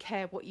doesn't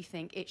care what you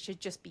think. It should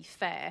just be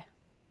fair.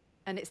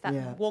 And it's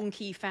that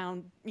wonky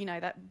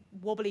that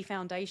wobbly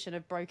foundation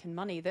of broken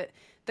money that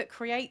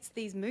creates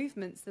these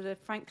movements that are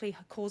frankly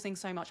causing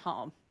so much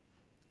harm.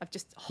 I've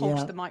just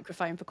hogged the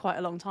microphone for quite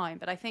a long time,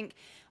 but I think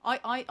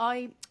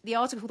the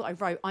article that I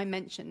wrote, I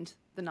mentioned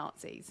the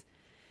Nazis,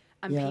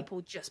 and people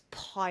just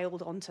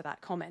piled onto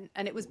that comment,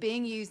 and it was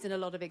being used in a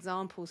lot of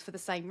examples for the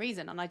same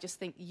reason. And I just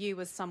think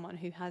you, as someone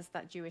who has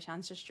that Jewish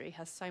ancestry,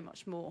 has so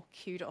much more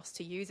kudos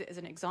to use it as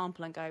an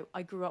example and go,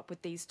 I grew up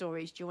with these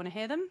stories. Do you want to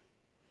hear them?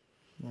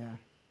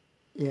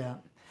 Yeah.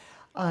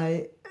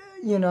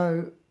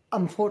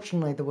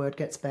 Unfortunately, the word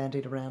gets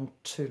bandied around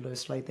too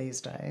loosely these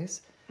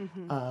days.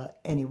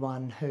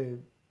 Anyone who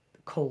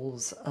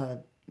calls a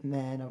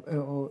man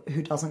or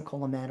who doesn't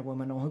call a man a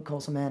woman, or who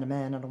calls a man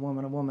and a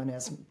woman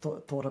is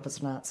thought of as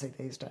a Nazi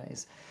these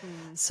days.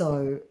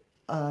 So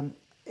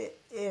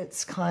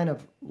it's kind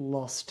of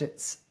lost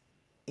its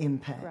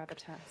impact.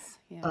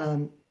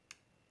 Gravitas,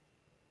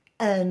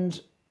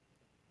 and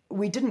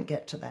we didn't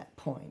get to that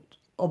point,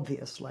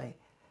 obviously.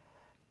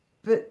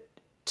 But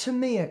to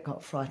me, it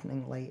got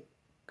frighteningly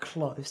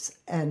close,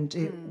 and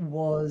it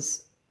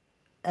was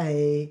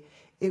a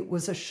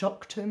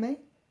shock to me.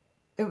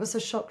 It was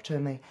a shock to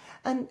me.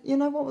 And you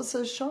know what was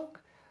a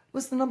shock?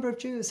 Was the number of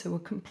Jews who were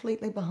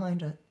completely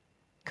behind it,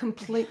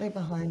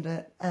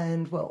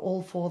 and were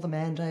all for the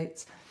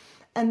mandates.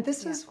 And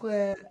this is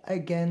where,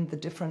 again, the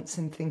difference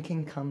in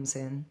thinking comes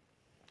in.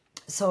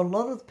 So a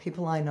lot of the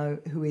people I know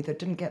who either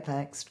didn't get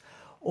vaxxed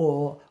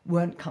or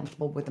weren't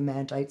comfortable with the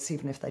mandates,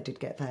 even if they did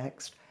get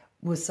vaxxed,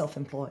 were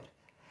self-employed.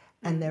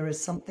 And there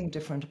is something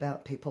different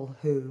about people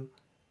who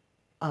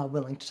are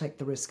willing to take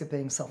the risk of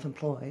being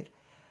self-employed,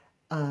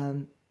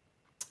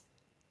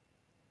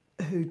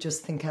 who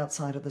just think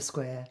outside of the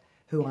square,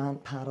 who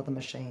aren't part of the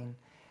machine,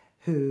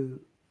 who...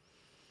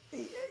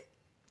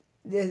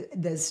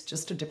 There's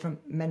just a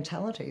different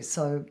mentality.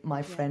 So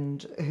my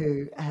friend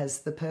who has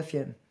the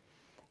perfume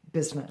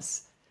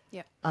business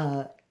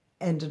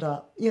ended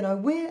up...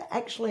 we're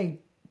actually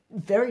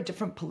very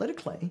different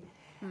politically,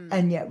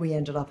 and yet we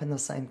ended up in the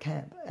same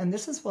camp. And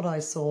this is what I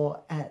saw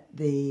at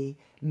the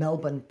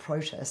Melbourne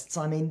protests.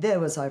 I mean, there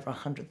was over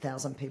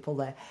 100,000 people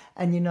there.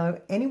 And,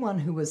 anyone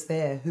who was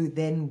there who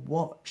then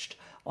watched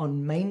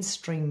on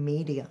mainstream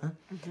media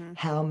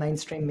how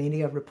mainstream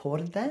media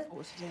reported that,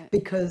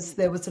 because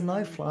there was a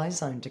no-fly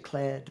zone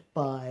declared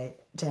by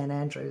Dan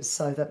Andrews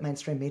so that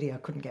mainstream media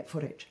couldn't get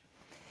footage.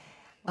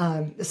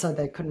 So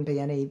there couldn't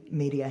be any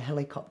media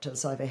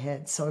helicopters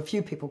overhead. So a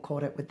few people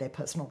caught it with their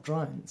personal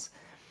drones.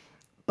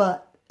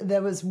 But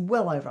there was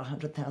well over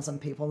 100,000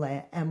 people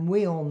there, and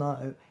we all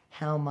know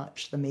how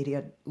much the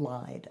media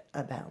lied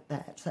about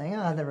that, saying,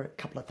 there were a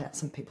couple of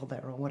thousand people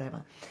there or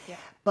whatever. Yeah.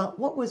 But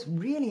what was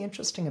really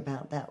interesting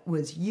about that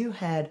was you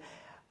had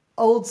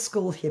old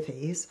school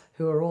hippies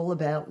who are all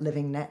about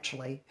living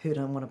naturally, who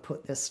don't want to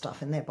put this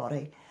stuff in their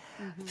body,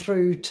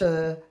 through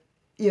to,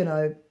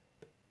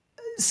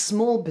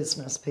 small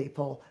business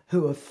people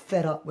who are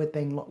fed up with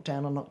being locked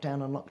down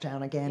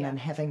again and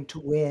having to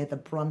wear the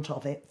brunt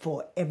of it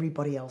for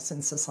everybody else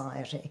in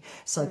society,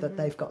 so that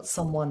they've got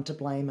someone to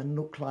blame and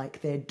look like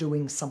they're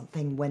doing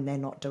something when they're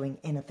not doing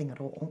anything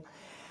at all.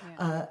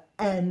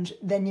 And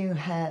then you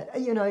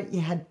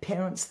had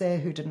parents there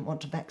who didn't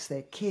want to vax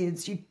their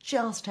kids. You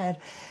just had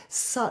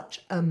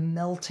such a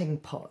melting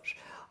pot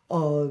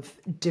of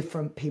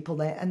different people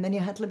there. And then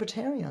you had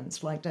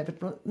libertarians like David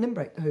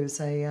Limbrick,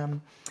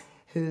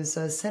 who's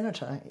a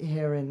senator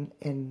here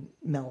in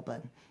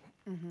Melbourne,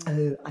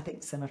 who I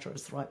think senator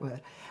is the right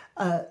word.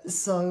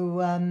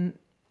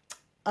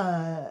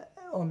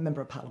 Or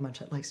member of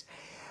parliament at least.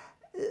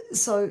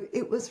 So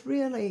it was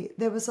really,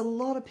 there was a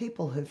lot of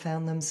people who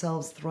found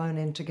themselves thrown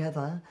in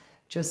together,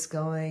 just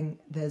going,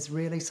 there's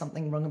really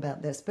something wrong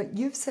about this. But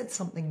you've said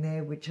something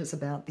there which is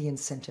about the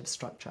incentive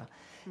structure.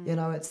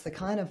 It's the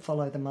kind of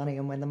follow the money,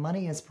 and when the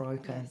money is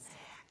broken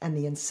and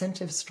the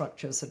incentive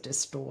structures are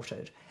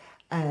distorted,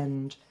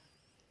 and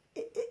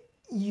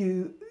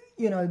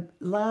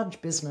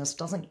large business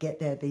doesn't get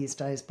there these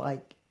days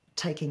by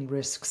taking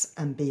risks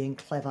and being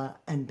clever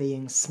and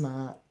being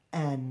smart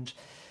and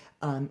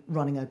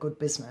running a good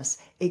business.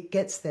 It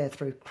gets there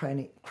through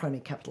crony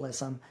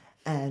capitalism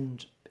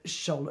and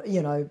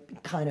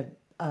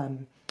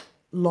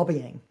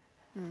lobbying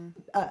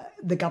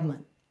the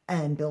government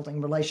and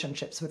building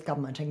relationships with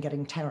government and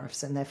getting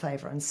tariffs in their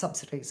favour and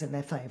subsidies in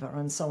their favour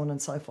and so on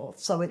and so forth.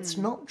 So it's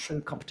not true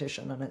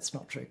competition and it's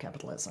not true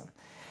capitalism.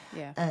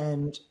 Yeah.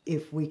 And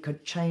if we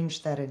could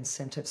change that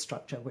incentive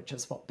structure, which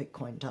is what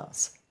Bitcoin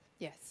does,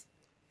 Yes.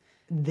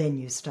 then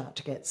you start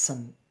to get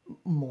some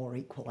more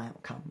equal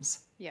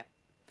outcomes. Yeah.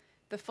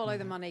 The follow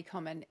the money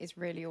comment is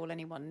really all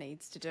anyone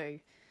needs to do.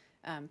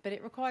 But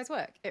it requires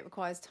work. It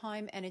requires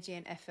time, energy,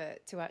 and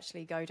effort to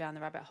actually go down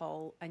the rabbit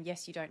hole. And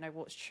yes, you don't know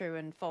what's true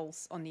and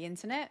false on the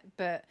internet,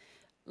 but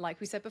like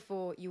we said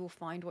before, you will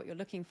find what you're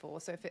looking for.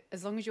 So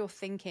as long as you're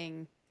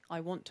thinking, I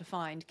want to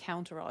find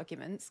counter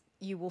arguments,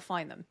 you will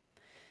find them.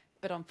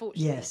 But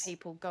unfortunately,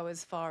 people go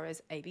as far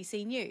as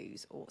ABC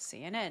News or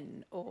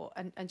CNN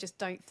and just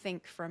don't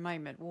think for a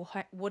moment, well,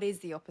 what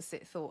is the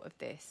opposite thought of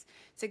this?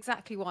 It's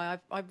exactly why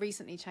I've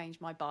recently changed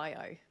my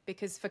bio,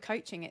 because for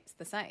coaching, it's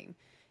the same.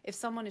 If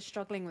someone is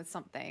struggling with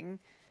something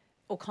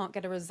or can't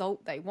get a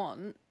result they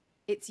want,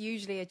 it's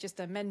usually just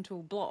a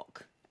mental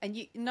block.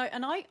 And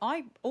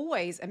I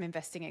always am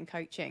investing in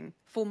coaching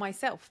for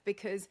myself,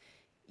 because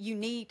you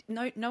need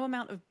no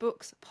amount of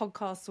books,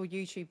 podcasts, or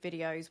YouTube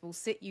videos will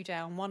sit you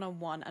down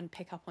one-on-one and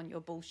pick up on your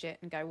bullshit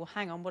and go, well,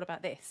 hang on, what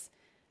about this?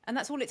 And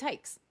that's all it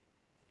takes.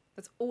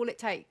 That's all it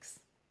takes.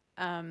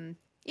 And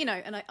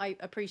I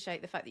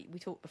appreciate the fact that we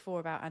talked before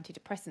about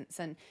antidepressants,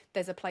 and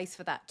there's a place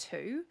for that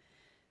too.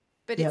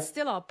 But it's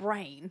still our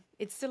brain.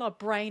 It's still our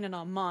brain and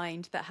our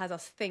mind that has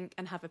us think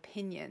and have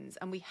opinions.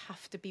 And we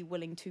have to be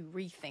willing to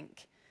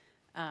rethink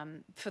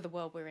for the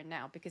world we're in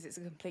now, because it's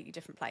a completely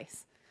different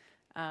place.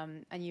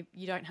 And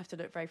you don't have to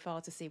look very far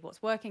to see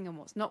what's working and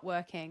what's not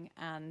working.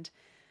 And,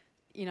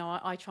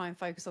 I try and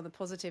focus on the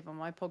positive on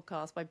my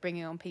podcast by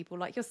bringing on people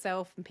like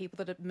yourself and people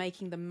that are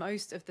making the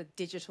most of the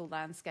digital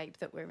landscape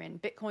that we're in.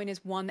 Bitcoin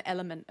is one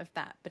element of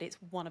that, but it's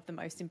one of the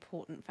most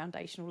important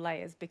foundational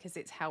layers, because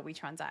it's how we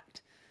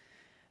transact.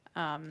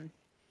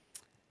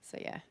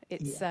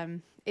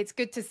 It's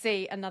good to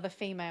see another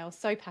female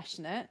so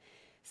passionate.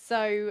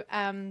 So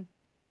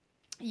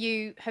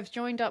you have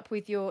joined up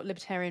with your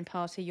Libertarian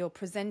Party. You're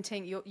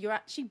presenting. You're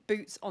actually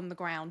boots on the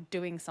ground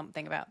doing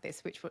something about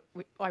this, which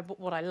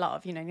what I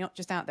love. You're not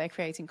just out there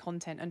creating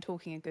content and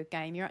talking a good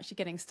game. You're actually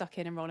getting stuck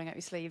in and rolling up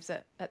your sleeves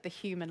at the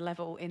human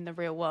level in the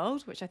real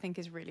world, which I think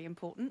is really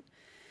important.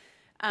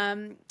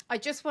 I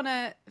just want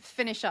to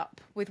finish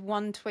up with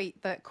one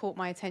tweet that caught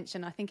my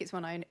attention. I think it's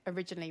when I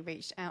originally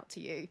reached out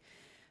to you.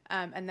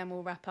 And then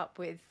we'll wrap up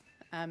with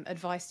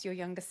advice to your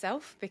younger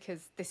self,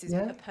 because this is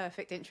a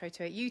perfect intro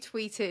to it. You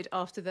tweeted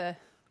after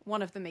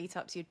one of the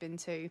meetups you'd been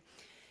to.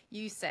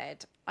 You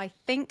said, I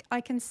think I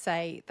can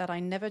say that I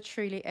never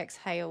truly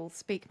exhale,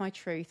 speak my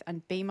truth,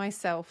 and be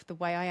myself the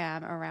way I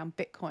am around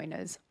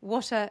Bitcoiners.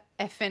 What a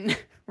effing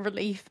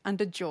relief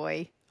and a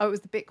joy. Oh, it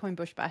was the Bitcoin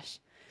Bush Bash,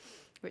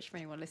 which for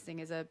anyone listening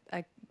is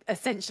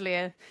essentially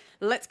a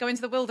let's go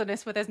into the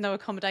wilderness where there's no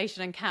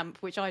accommodation and camp,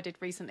 which I did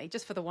recently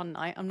just for the one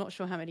night. I'm not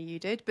sure how many you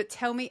did, but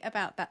tell me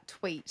about that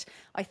tweet.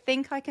 I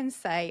think I can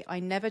say I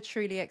never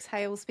truly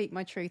exhale, speak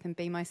my truth, and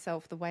be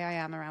myself the way I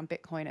am around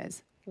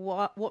Bitcoiners.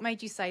 What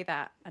made you say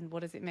that, and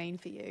what does it mean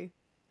for you?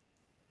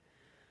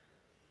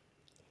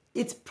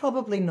 It's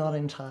probably not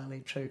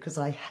entirely true, because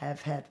I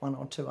have had one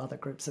or two other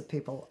groups of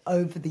people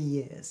over the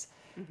years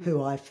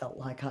who I felt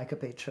like I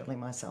could be truly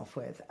myself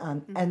with.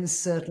 And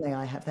certainly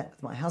I have that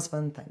with my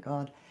husband, thank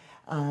God.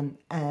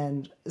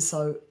 And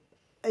so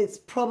it's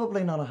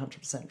probably not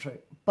 100% true,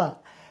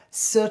 but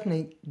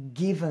certainly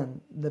given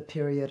the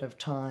period of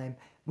time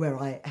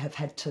where I have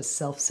had to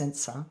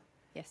self-censor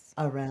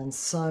around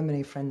so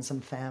many friends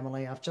and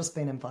family. I've just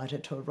been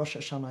invited to a Rosh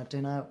Hashanah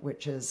dinner,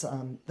 which is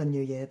the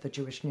New Year, the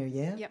Jewish New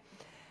Year. Yep.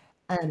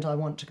 And I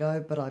want to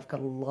go, but I've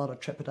got a lot of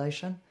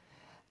trepidation.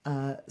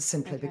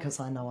 Simply because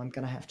I know I'm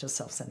going to have to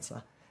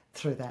self-censor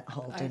through that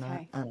whole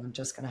dinner, and I'm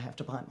just going to have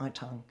to bite my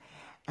tongue.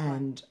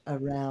 And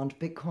around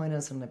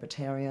Bitcoiners and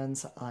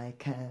libertarians, I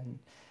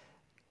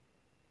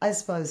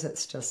suppose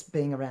it's just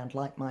being around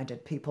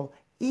like-minded people,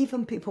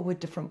 even people with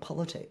different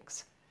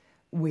politics.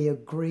 We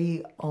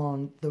agree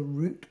on the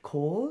root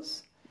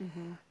cause,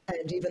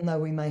 and even though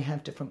we may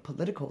have different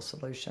political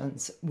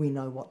solutions, we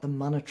know what the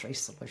monetary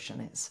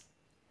solution is.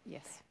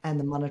 Yes. And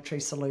the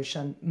monetary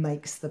solution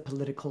makes the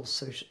political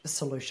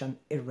solution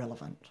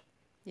irrelevant.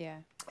 Yeah.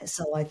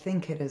 So I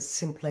think it is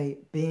simply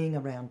being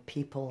around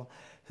people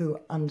who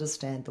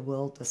understand the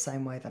world the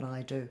same way that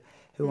I do,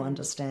 who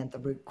understand the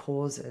root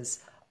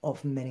causes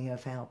of many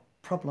of our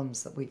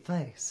problems that we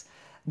face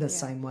the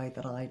same way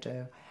that I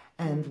do.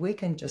 And we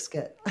can just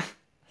get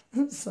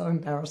so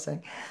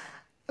embarrassing.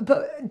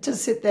 But to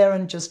sit there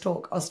and just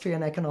talk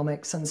Austrian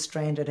economics and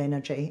stranded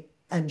energy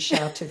and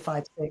shout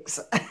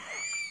 256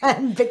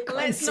 and Bitcoin.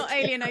 Let's not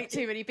alienate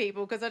too many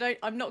people, because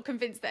I'm not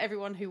convinced that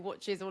everyone who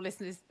watches or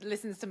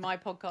listens to my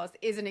podcast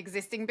is an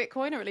existing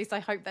Bitcoiner, or at least I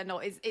hope they're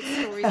not. It's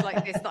stories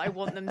like this that I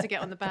want them to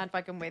get on the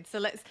bandwagon with. So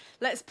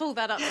let's pull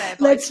that up there.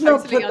 But let's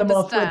not put them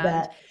off with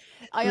that.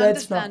 I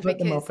understand,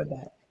 because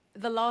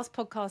the last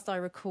podcast I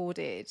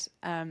recorded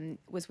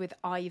was with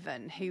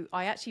Ivan, who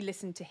I actually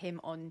listened to him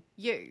on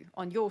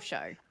your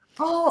show.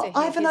 Oh, to hear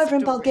Ivan his over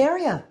in story.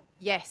 Bulgaria.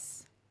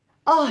 Yes.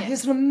 Oh, Yes.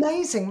 he's an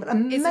amazing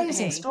Isn't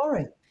he?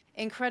 story.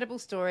 Incredible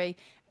story.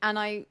 And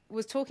I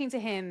was talking to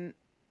him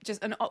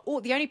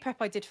the only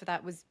prep I did for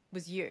that was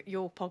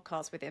your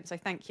podcast with him. So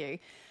thank you.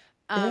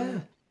 Yeah.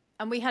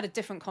 And we had a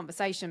different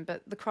conversation,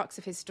 but the crux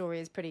of his story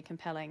is pretty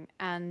compelling.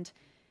 And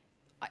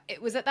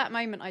it was at that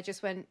moment I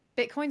just went,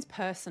 Bitcoin's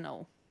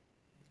personal.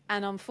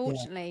 And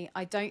unfortunately,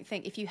 I don't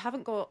think if you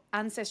haven't got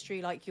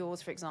ancestry like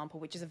yours, for example,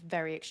 which is a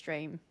very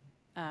extreme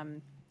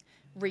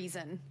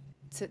reason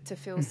to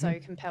feel so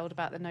compelled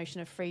about the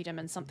notion of freedom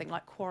and something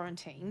like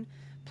quarantine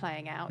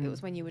playing out. It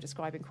was when you were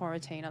describing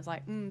quarantine, I was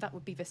like, that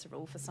would be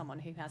visceral for someone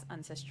who has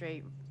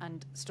ancestry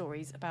and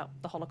stories about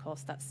the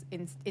Holocaust. That's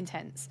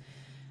intense.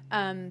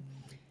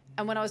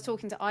 And when I was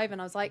talking to Ivan,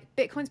 I was like,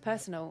 Bitcoin's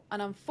personal.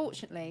 And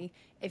unfortunately,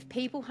 if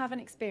people haven't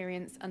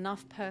experienced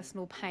enough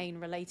personal pain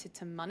related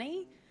to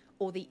money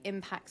or the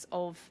impacts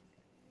of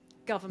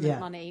government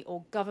money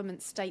or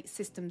government state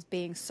systems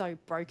being so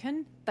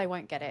broken, they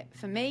won't get it.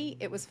 For me,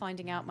 it was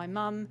finding out my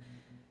mum,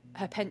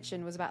 her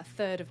pension was about a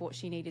third of what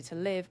she needed to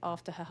live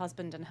after her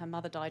husband and her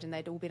mother died, and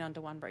they'd all been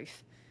under one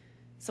roof.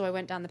 So I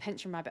went down the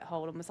pension rabbit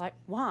hole and was like,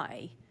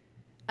 why?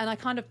 And I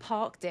kind of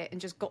parked it and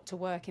just got to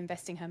work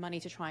investing her money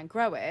to try and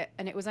grow it.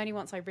 And it was only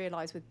once I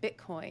realized with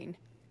Bitcoin,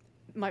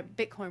 my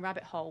Bitcoin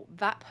rabbit hole,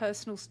 that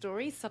personal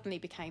story suddenly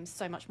became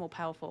so much more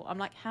powerful. I'm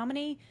like, how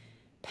many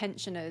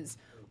pensioners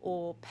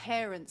or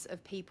parents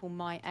of people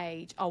my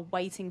age are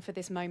waiting for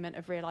this moment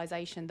of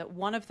realization that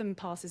one of them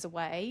passes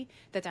away,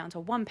 they're down to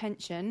one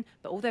pension,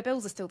 but all their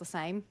bills are still the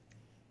same.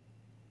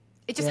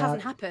 It just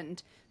hasn't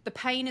happened. The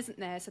pain isn't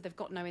there, so they've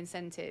got no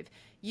incentive.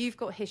 You've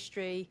got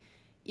history,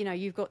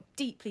 you've got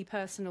deeply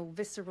personal,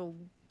 visceral,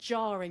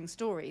 jarring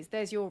stories.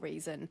 There's your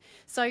reason.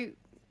 So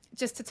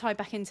just to tie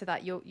back into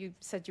that, you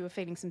said you were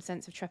feeling some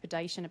sense of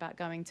trepidation about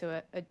going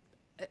to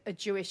a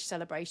Jewish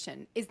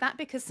celebration. Is that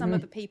because some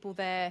of the people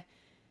there,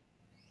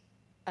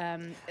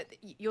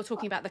 you're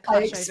talking about the clash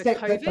over COVID? I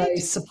expect that they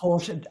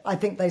supported, I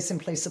think they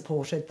simply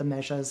supported the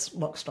measures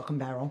lock, stock and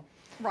barrel.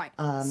 Right.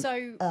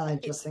 So I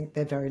just think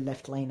they're very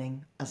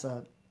left-leaning as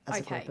a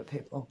group of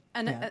people.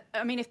 And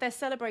I mean, if they're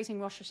celebrating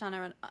Rosh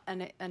Hashanah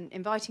and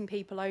inviting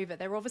people over,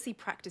 they're obviously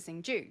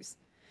practicing Jews.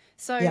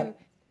 So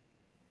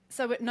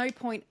at no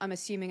point, I'm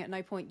assuming at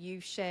no point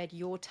you've shared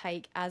your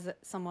take as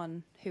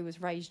someone who was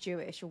raised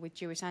Jewish or with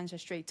Jewish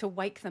ancestry to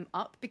wake them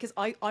up, because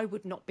I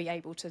would not be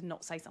able to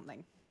not say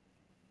something.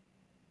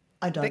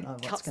 I don't know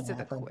what's going to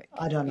happen.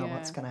 I don't know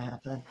what's going to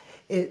happen.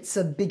 It's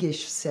a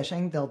biggish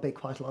setting. There'll be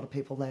quite a lot of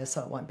people there,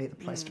 so it won't be the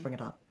place to bring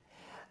it up.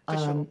 For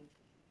sure.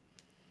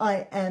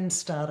 I am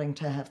starting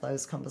to have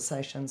those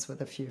conversations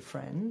with a few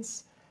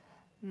friends,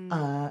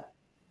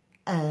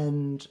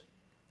 and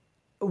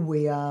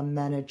we are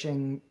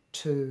managing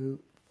to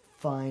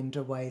find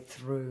a way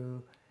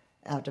through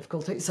our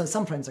difficulty. So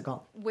some friends are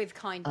gone. With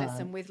kindness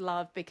and with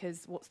love,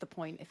 because what's the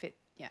point if it,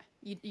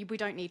 we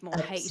don't need more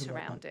hate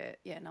around it.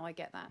 Yeah, no, I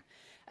get that.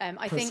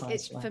 I think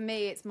for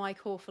me, it's my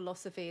core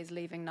philosophy is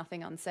leaving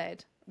nothing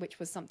unsaid, which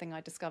was something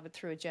I discovered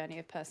through a journey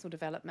of personal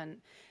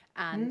development.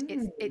 And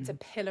it's a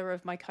pillar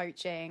of my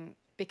coaching,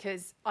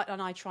 because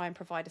I try and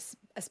provide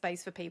a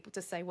space for people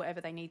to say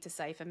whatever they need to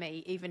say for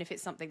me, even if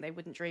it's something they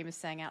wouldn't dream of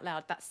saying out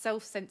loud. That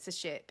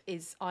self-censorship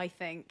is, I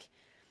think,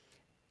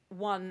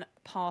 one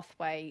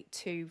pathway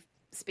to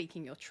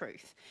speaking your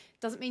truth.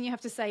 Doesn't mean you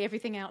have to say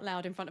everything out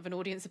loud in front of an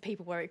audience of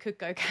people where it could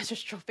go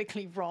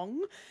catastrophically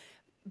wrong.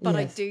 But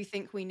I do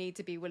think we need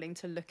to be willing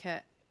to look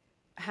at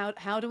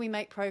how do we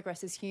make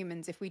progress as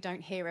humans if we don't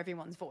hear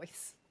everyone's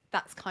voice?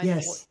 That's kind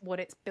of what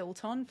it's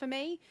built on for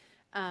me.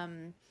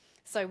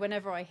 So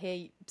whenever I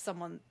hear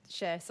someone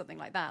share something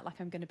like that, like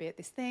I'm going to be at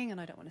this thing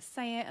and I don't want to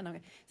say it, and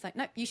it's like,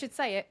 no, you should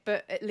say it,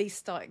 but at least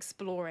start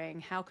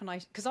exploring how can I,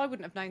 because I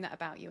wouldn't have known that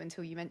about you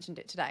until you mentioned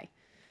it today.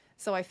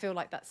 So I feel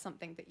like that's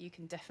something that you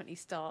can definitely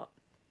start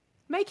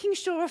making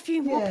sure a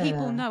few more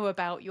people know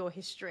about your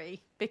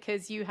history,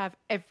 because you have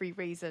every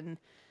reason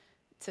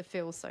to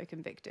feel so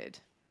convicted.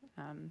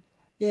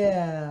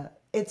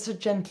 It's a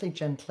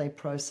gently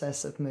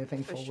process of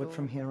moving forward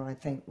from here, I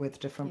think,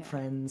 with different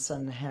friends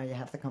and how you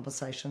have the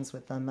conversations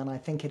with them. And I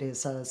think it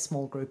is a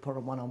small group or a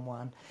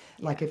one-on-one.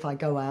 Like if I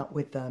go out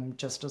with them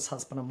just as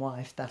husband and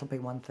wife, that'll be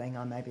one thing.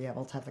 I may be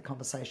able to have the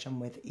conversation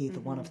with either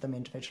one of them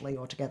individually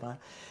or together.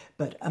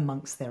 But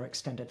amongst their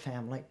extended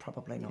family,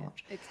 probably not.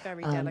 It's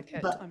very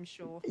delicate, I'm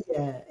sure.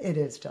 Yeah, it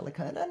is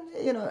delicate.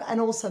 And, and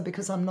also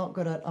because I'm not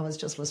good at, I was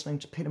just listening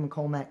to Peter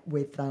McCormack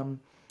with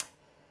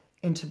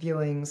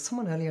interviewing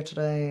someone earlier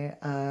today.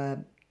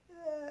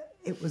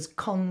 It was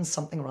Con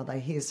something or other.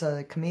 He's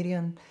a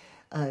comedian.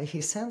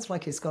 He sounds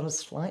like he's got a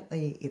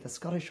slightly either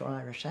Scottish or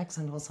Irish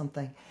accent or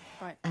something.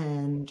 Right.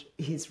 And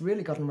he's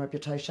really got a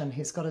reputation.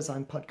 He's got his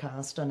own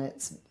podcast, and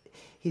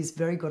he's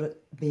very good at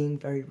being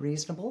very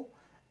reasonable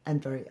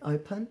and very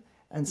open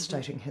and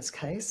stating his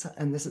case.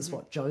 And this is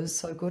what Joe's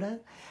so good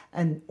at.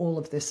 And all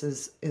of this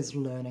is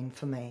learning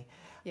for me.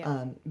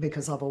 Yeah.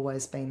 Because I've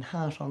always been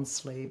heart on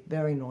sleeve,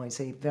 very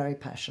noisy, very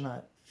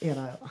passionate,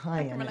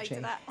 high energy. I can relate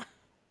to that.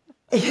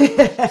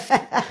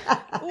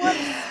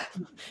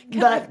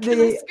 Can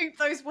I scoop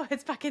those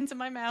words back into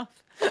my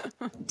mouth?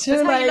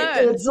 Too late.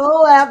 It's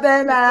all out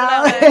there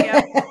now.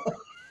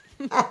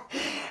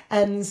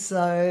 And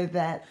so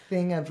that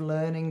thing of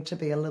learning to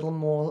be a little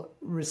more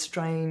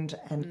restrained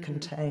and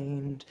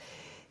contained,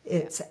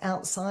 it's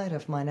outside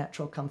of my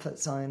natural comfort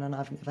zone, and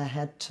I've never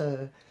had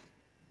to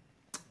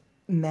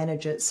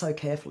manage it so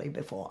carefully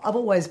before. I've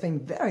always been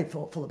very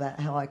thoughtful about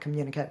how I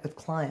communicate with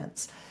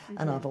clients,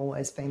 and I've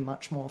always been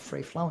much more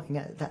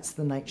free-flowing. That's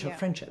the nature of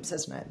friendships,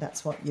 isn't it?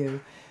 That's what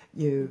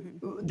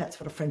that's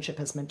what a friendship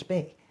is meant to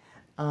be.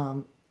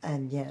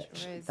 And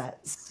yet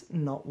that's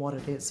not what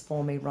it is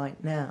for me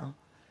right now.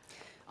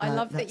 I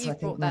love that you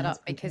brought that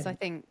up, because I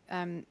think,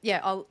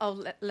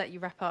 I'll let you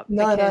wrap up.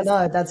 No,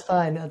 that's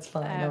fine. That's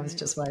fine. I was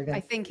just waving. I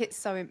think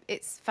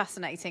it's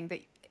fascinating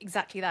that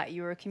exactly that.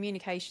 You're a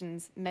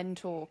communications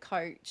mentor,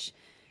 coach,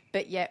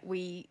 but yet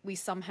we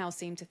somehow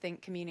seem to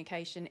think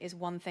communication is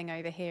one thing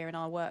over here in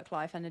our work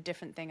life and a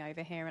different thing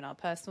over here in our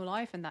personal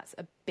life. And that's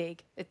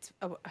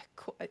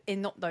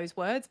in not those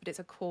words, but it's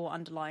a core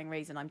underlying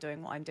reason I'm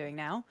doing what I'm doing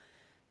now.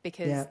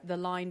 Because the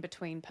line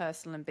between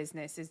personal and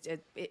business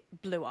it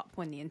blew up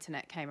when the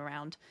internet came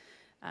around.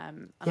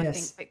 And I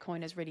think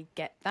Bitcoiners really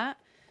get that.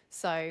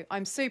 So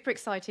I'm super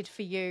excited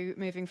for you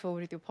moving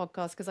forward with your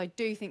podcast, because I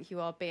do think you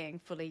are being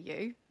fully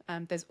you.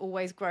 There's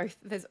always growth.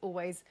 There's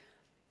always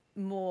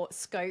more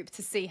scope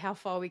to see how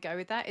far we go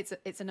with that.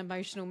 It's an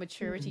emotional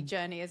maturity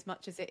journey as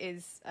much as it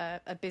is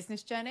a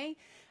business journey.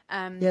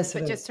 But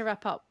just to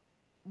wrap up,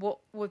 what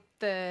would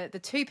the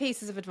two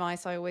pieces of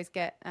advice I always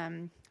get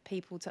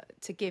people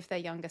to give their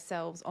younger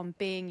selves on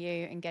being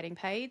you and getting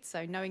paid?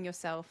 So knowing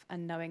yourself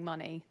and knowing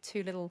money.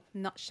 Two little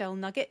nutshell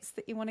nuggets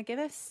that you want to give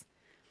us.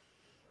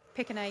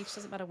 Pick an age,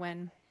 doesn't matter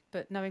when,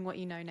 but knowing what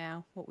you know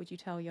now, what would you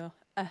tell your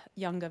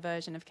younger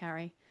version of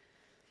Carri?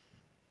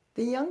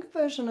 The younger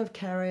version of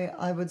Carri,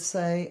 I would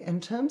say, in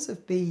terms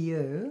of be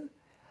you,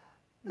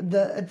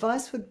 the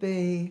advice would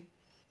be,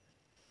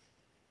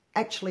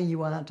 actually,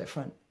 you are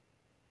different.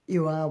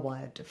 You are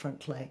wired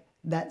differently.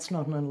 That's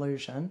not an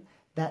illusion.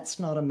 That's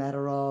not a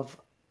matter of,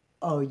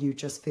 oh, you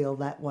just feel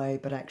that way,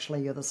 but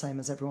actually you're the same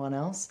as everyone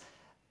else.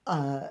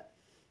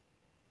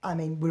 I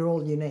mean, we're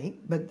all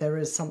unique, but there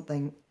is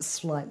something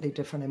slightly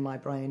different in my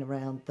brain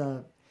around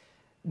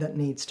that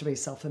needs to be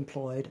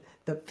self-employed,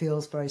 that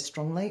feels very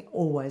strongly,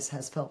 always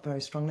has felt very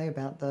strongly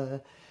about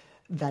the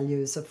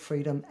values of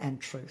freedom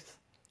and truth.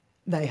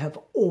 They have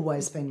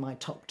always been my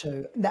top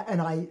two. And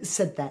I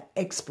said that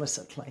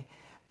explicitly.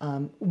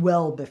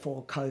 Well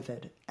before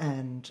COVID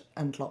and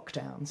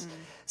lockdowns.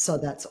 So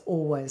that's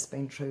always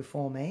been true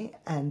for me.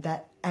 And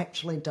that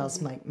actually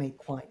does make me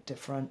quite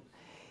different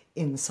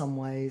in some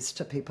ways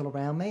to people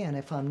around me. And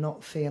if I'm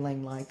not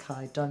feeling like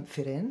I don't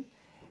fit in,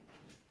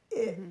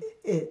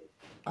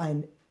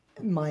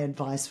 my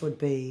advice would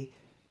be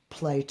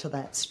play to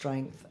that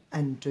strength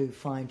and do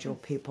find your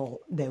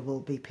people. There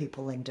will be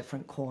people in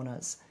different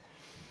corners.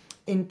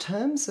 In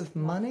terms of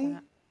money,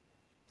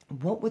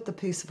 what would the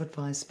piece of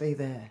advice be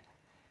there?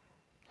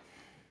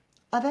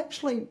 I've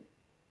actually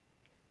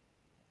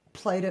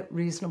played it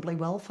reasonably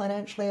well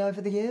financially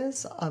over the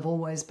years. I've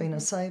always been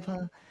a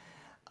saver,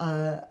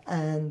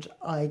 and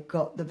I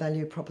got the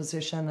value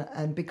proposition.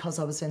 And because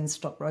I was in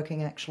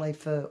stockbroking actually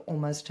for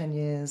almost 10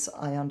 years,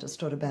 I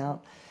understood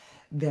about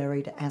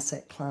varied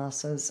asset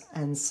classes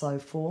and so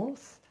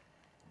forth.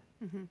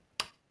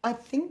 I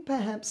think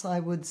perhaps I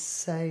would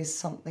say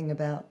something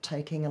about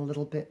taking a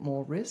little bit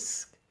more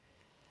risk.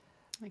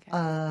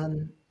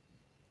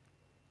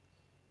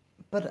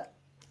 But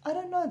I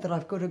don't know that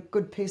I've got a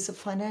good piece of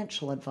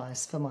financial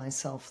advice for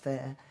myself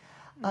there.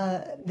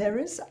 There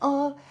is,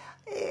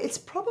 it's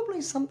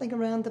probably something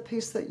around the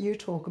piece that you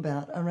talk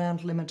about,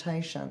 around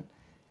limitation.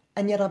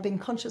 And yet I've been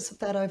conscious of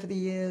that over the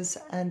years,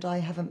 and I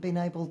haven't been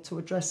able to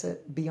address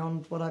it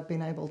beyond what I've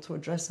been able to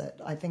address it.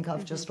 I think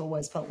I've just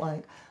always felt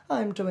like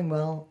I'm doing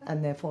well,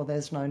 and therefore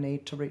there's no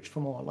need to reach for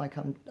more, like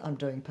I'm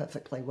doing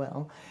perfectly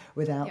well,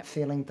 without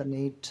feeling the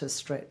need to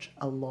stretch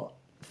a lot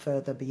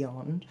further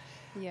beyond.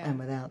 And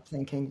without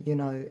thinking,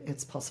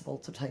 it's possible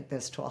to take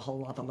this to a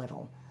whole other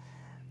level.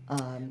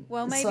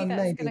 Well, maybe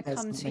that's going to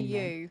come to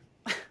you.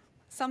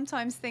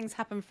 Sometimes things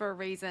happen for a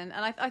reason.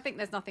 And I think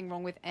there's nothing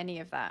wrong with any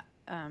of that.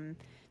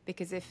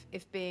 Because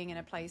if being in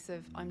a place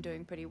of I'm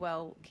doing pretty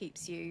well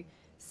keeps you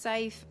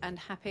safe and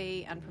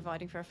happy and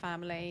providing for a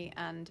family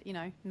and,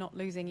 not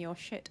losing your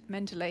shit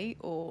mentally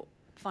or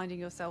finding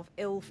yourself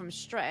ill from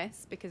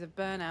stress because of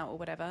burnout or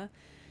whatever,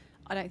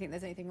 I don't think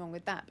there's anything wrong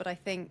with that. But I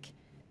think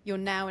you're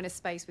now in a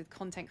space with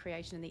content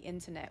creation and the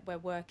internet where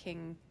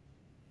working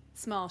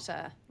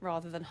smarter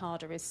rather than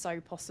harder is so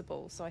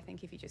possible. So I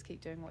think if you just keep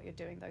doing what you're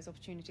doing, those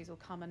opportunities will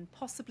come and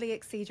possibly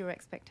exceed your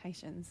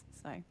expectations.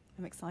 So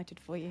I'm excited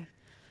for you.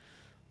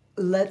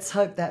 Let's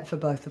hope that for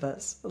both of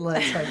us.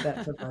 Beautiful.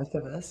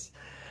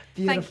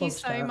 Thank you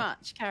so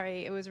much,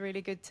 Carri. It was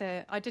really good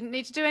I didn't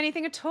need to do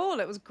anything at all.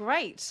 It was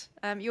great.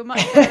 You're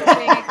much better at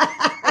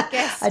being a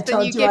guest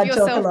than you give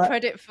yourself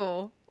credit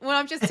for.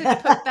 Well, just to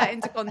put that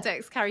into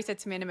context, Carri said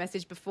to me in a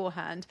message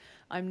beforehand,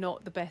 I'm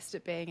not the best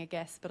at being a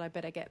guest, but I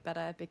better get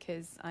better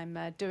because I'm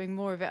doing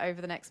more of it over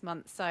the next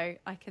month. So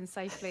I can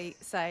safely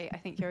say, I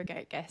think you're a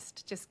great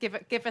guest. Just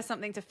give her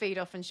something to feed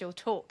off and she'll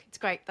talk. It's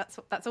great.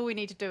 That's all we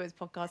need to do as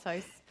podcast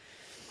hosts.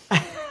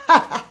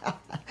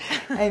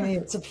 Amy,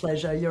 it's a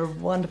pleasure. You're a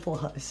wonderful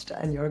host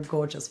and you're a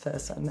gorgeous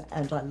person.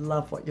 And I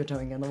love what you're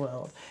doing in the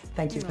world.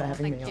 Thank you for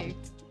having me on.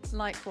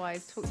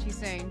 Likewise. Talk to you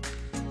soon.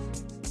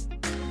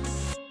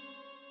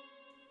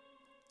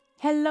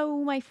 Hello,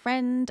 my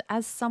friend.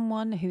 As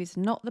someone who's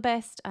not the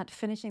best at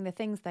finishing the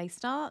things they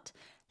start,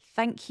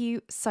 thank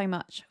you so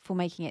much for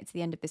making it to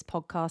the end of this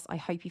podcast. I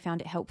hope you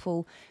found it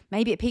helpful.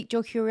 Maybe it piqued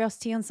your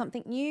curiosity on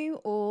something new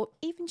or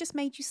even just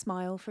made you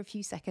smile for a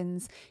few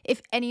seconds.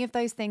 If any of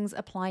those things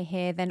apply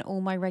here, then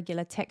all my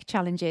regular tech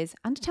challenges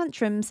and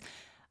tantrums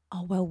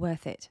are well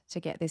worth it to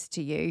get this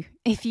to you.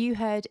 If you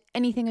heard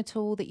anything at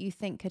all that you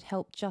think could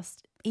help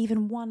just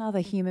even one other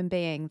human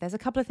being, there's a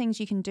couple of things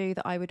you can do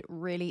that I would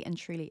really and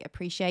truly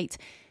appreciate.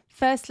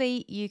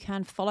 Firstly, you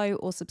can follow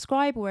or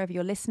subscribe wherever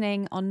you're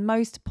listening. On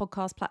most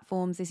podcast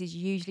platforms, this is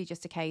usually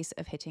just a case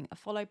of hitting a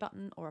follow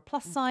button or a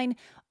plus sign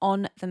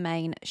on the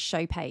main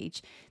show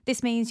page.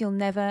 This means you'll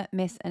never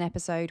miss an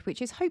episode,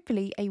 which is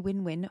hopefully a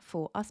win-win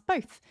for us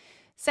both.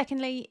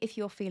 Secondly, if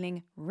you're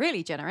feeling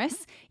really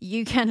generous,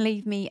 you can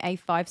leave me a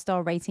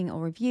 5-star rating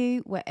or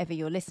review wherever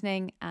you're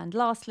listening. And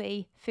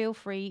lastly, feel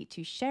free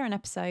to share an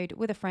episode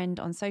with a friend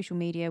on social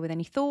media with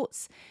any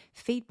thoughts,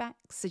 feedback,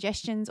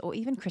 suggestions, or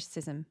even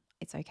criticism.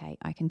 It's okay,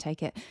 I can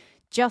take it.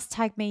 Just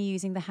tag me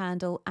using the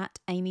handle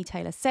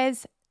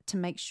 @AmyTaylorSays to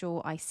make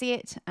sure I see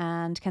it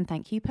and can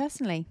thank you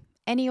personally.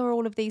 Any or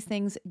all of these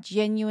things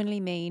genuinely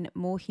mean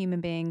more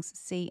human beings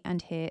see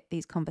and hear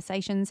these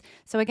conversations.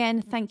 So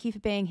again, thank you for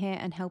being here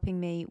and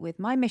helping me with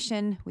my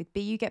mission with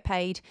Be You Get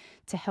Paid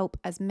to help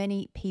as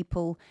many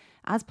people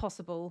as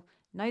possible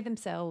know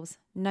themselves,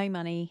 know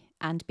money,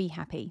 and be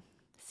happy.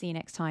 See you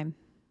next time.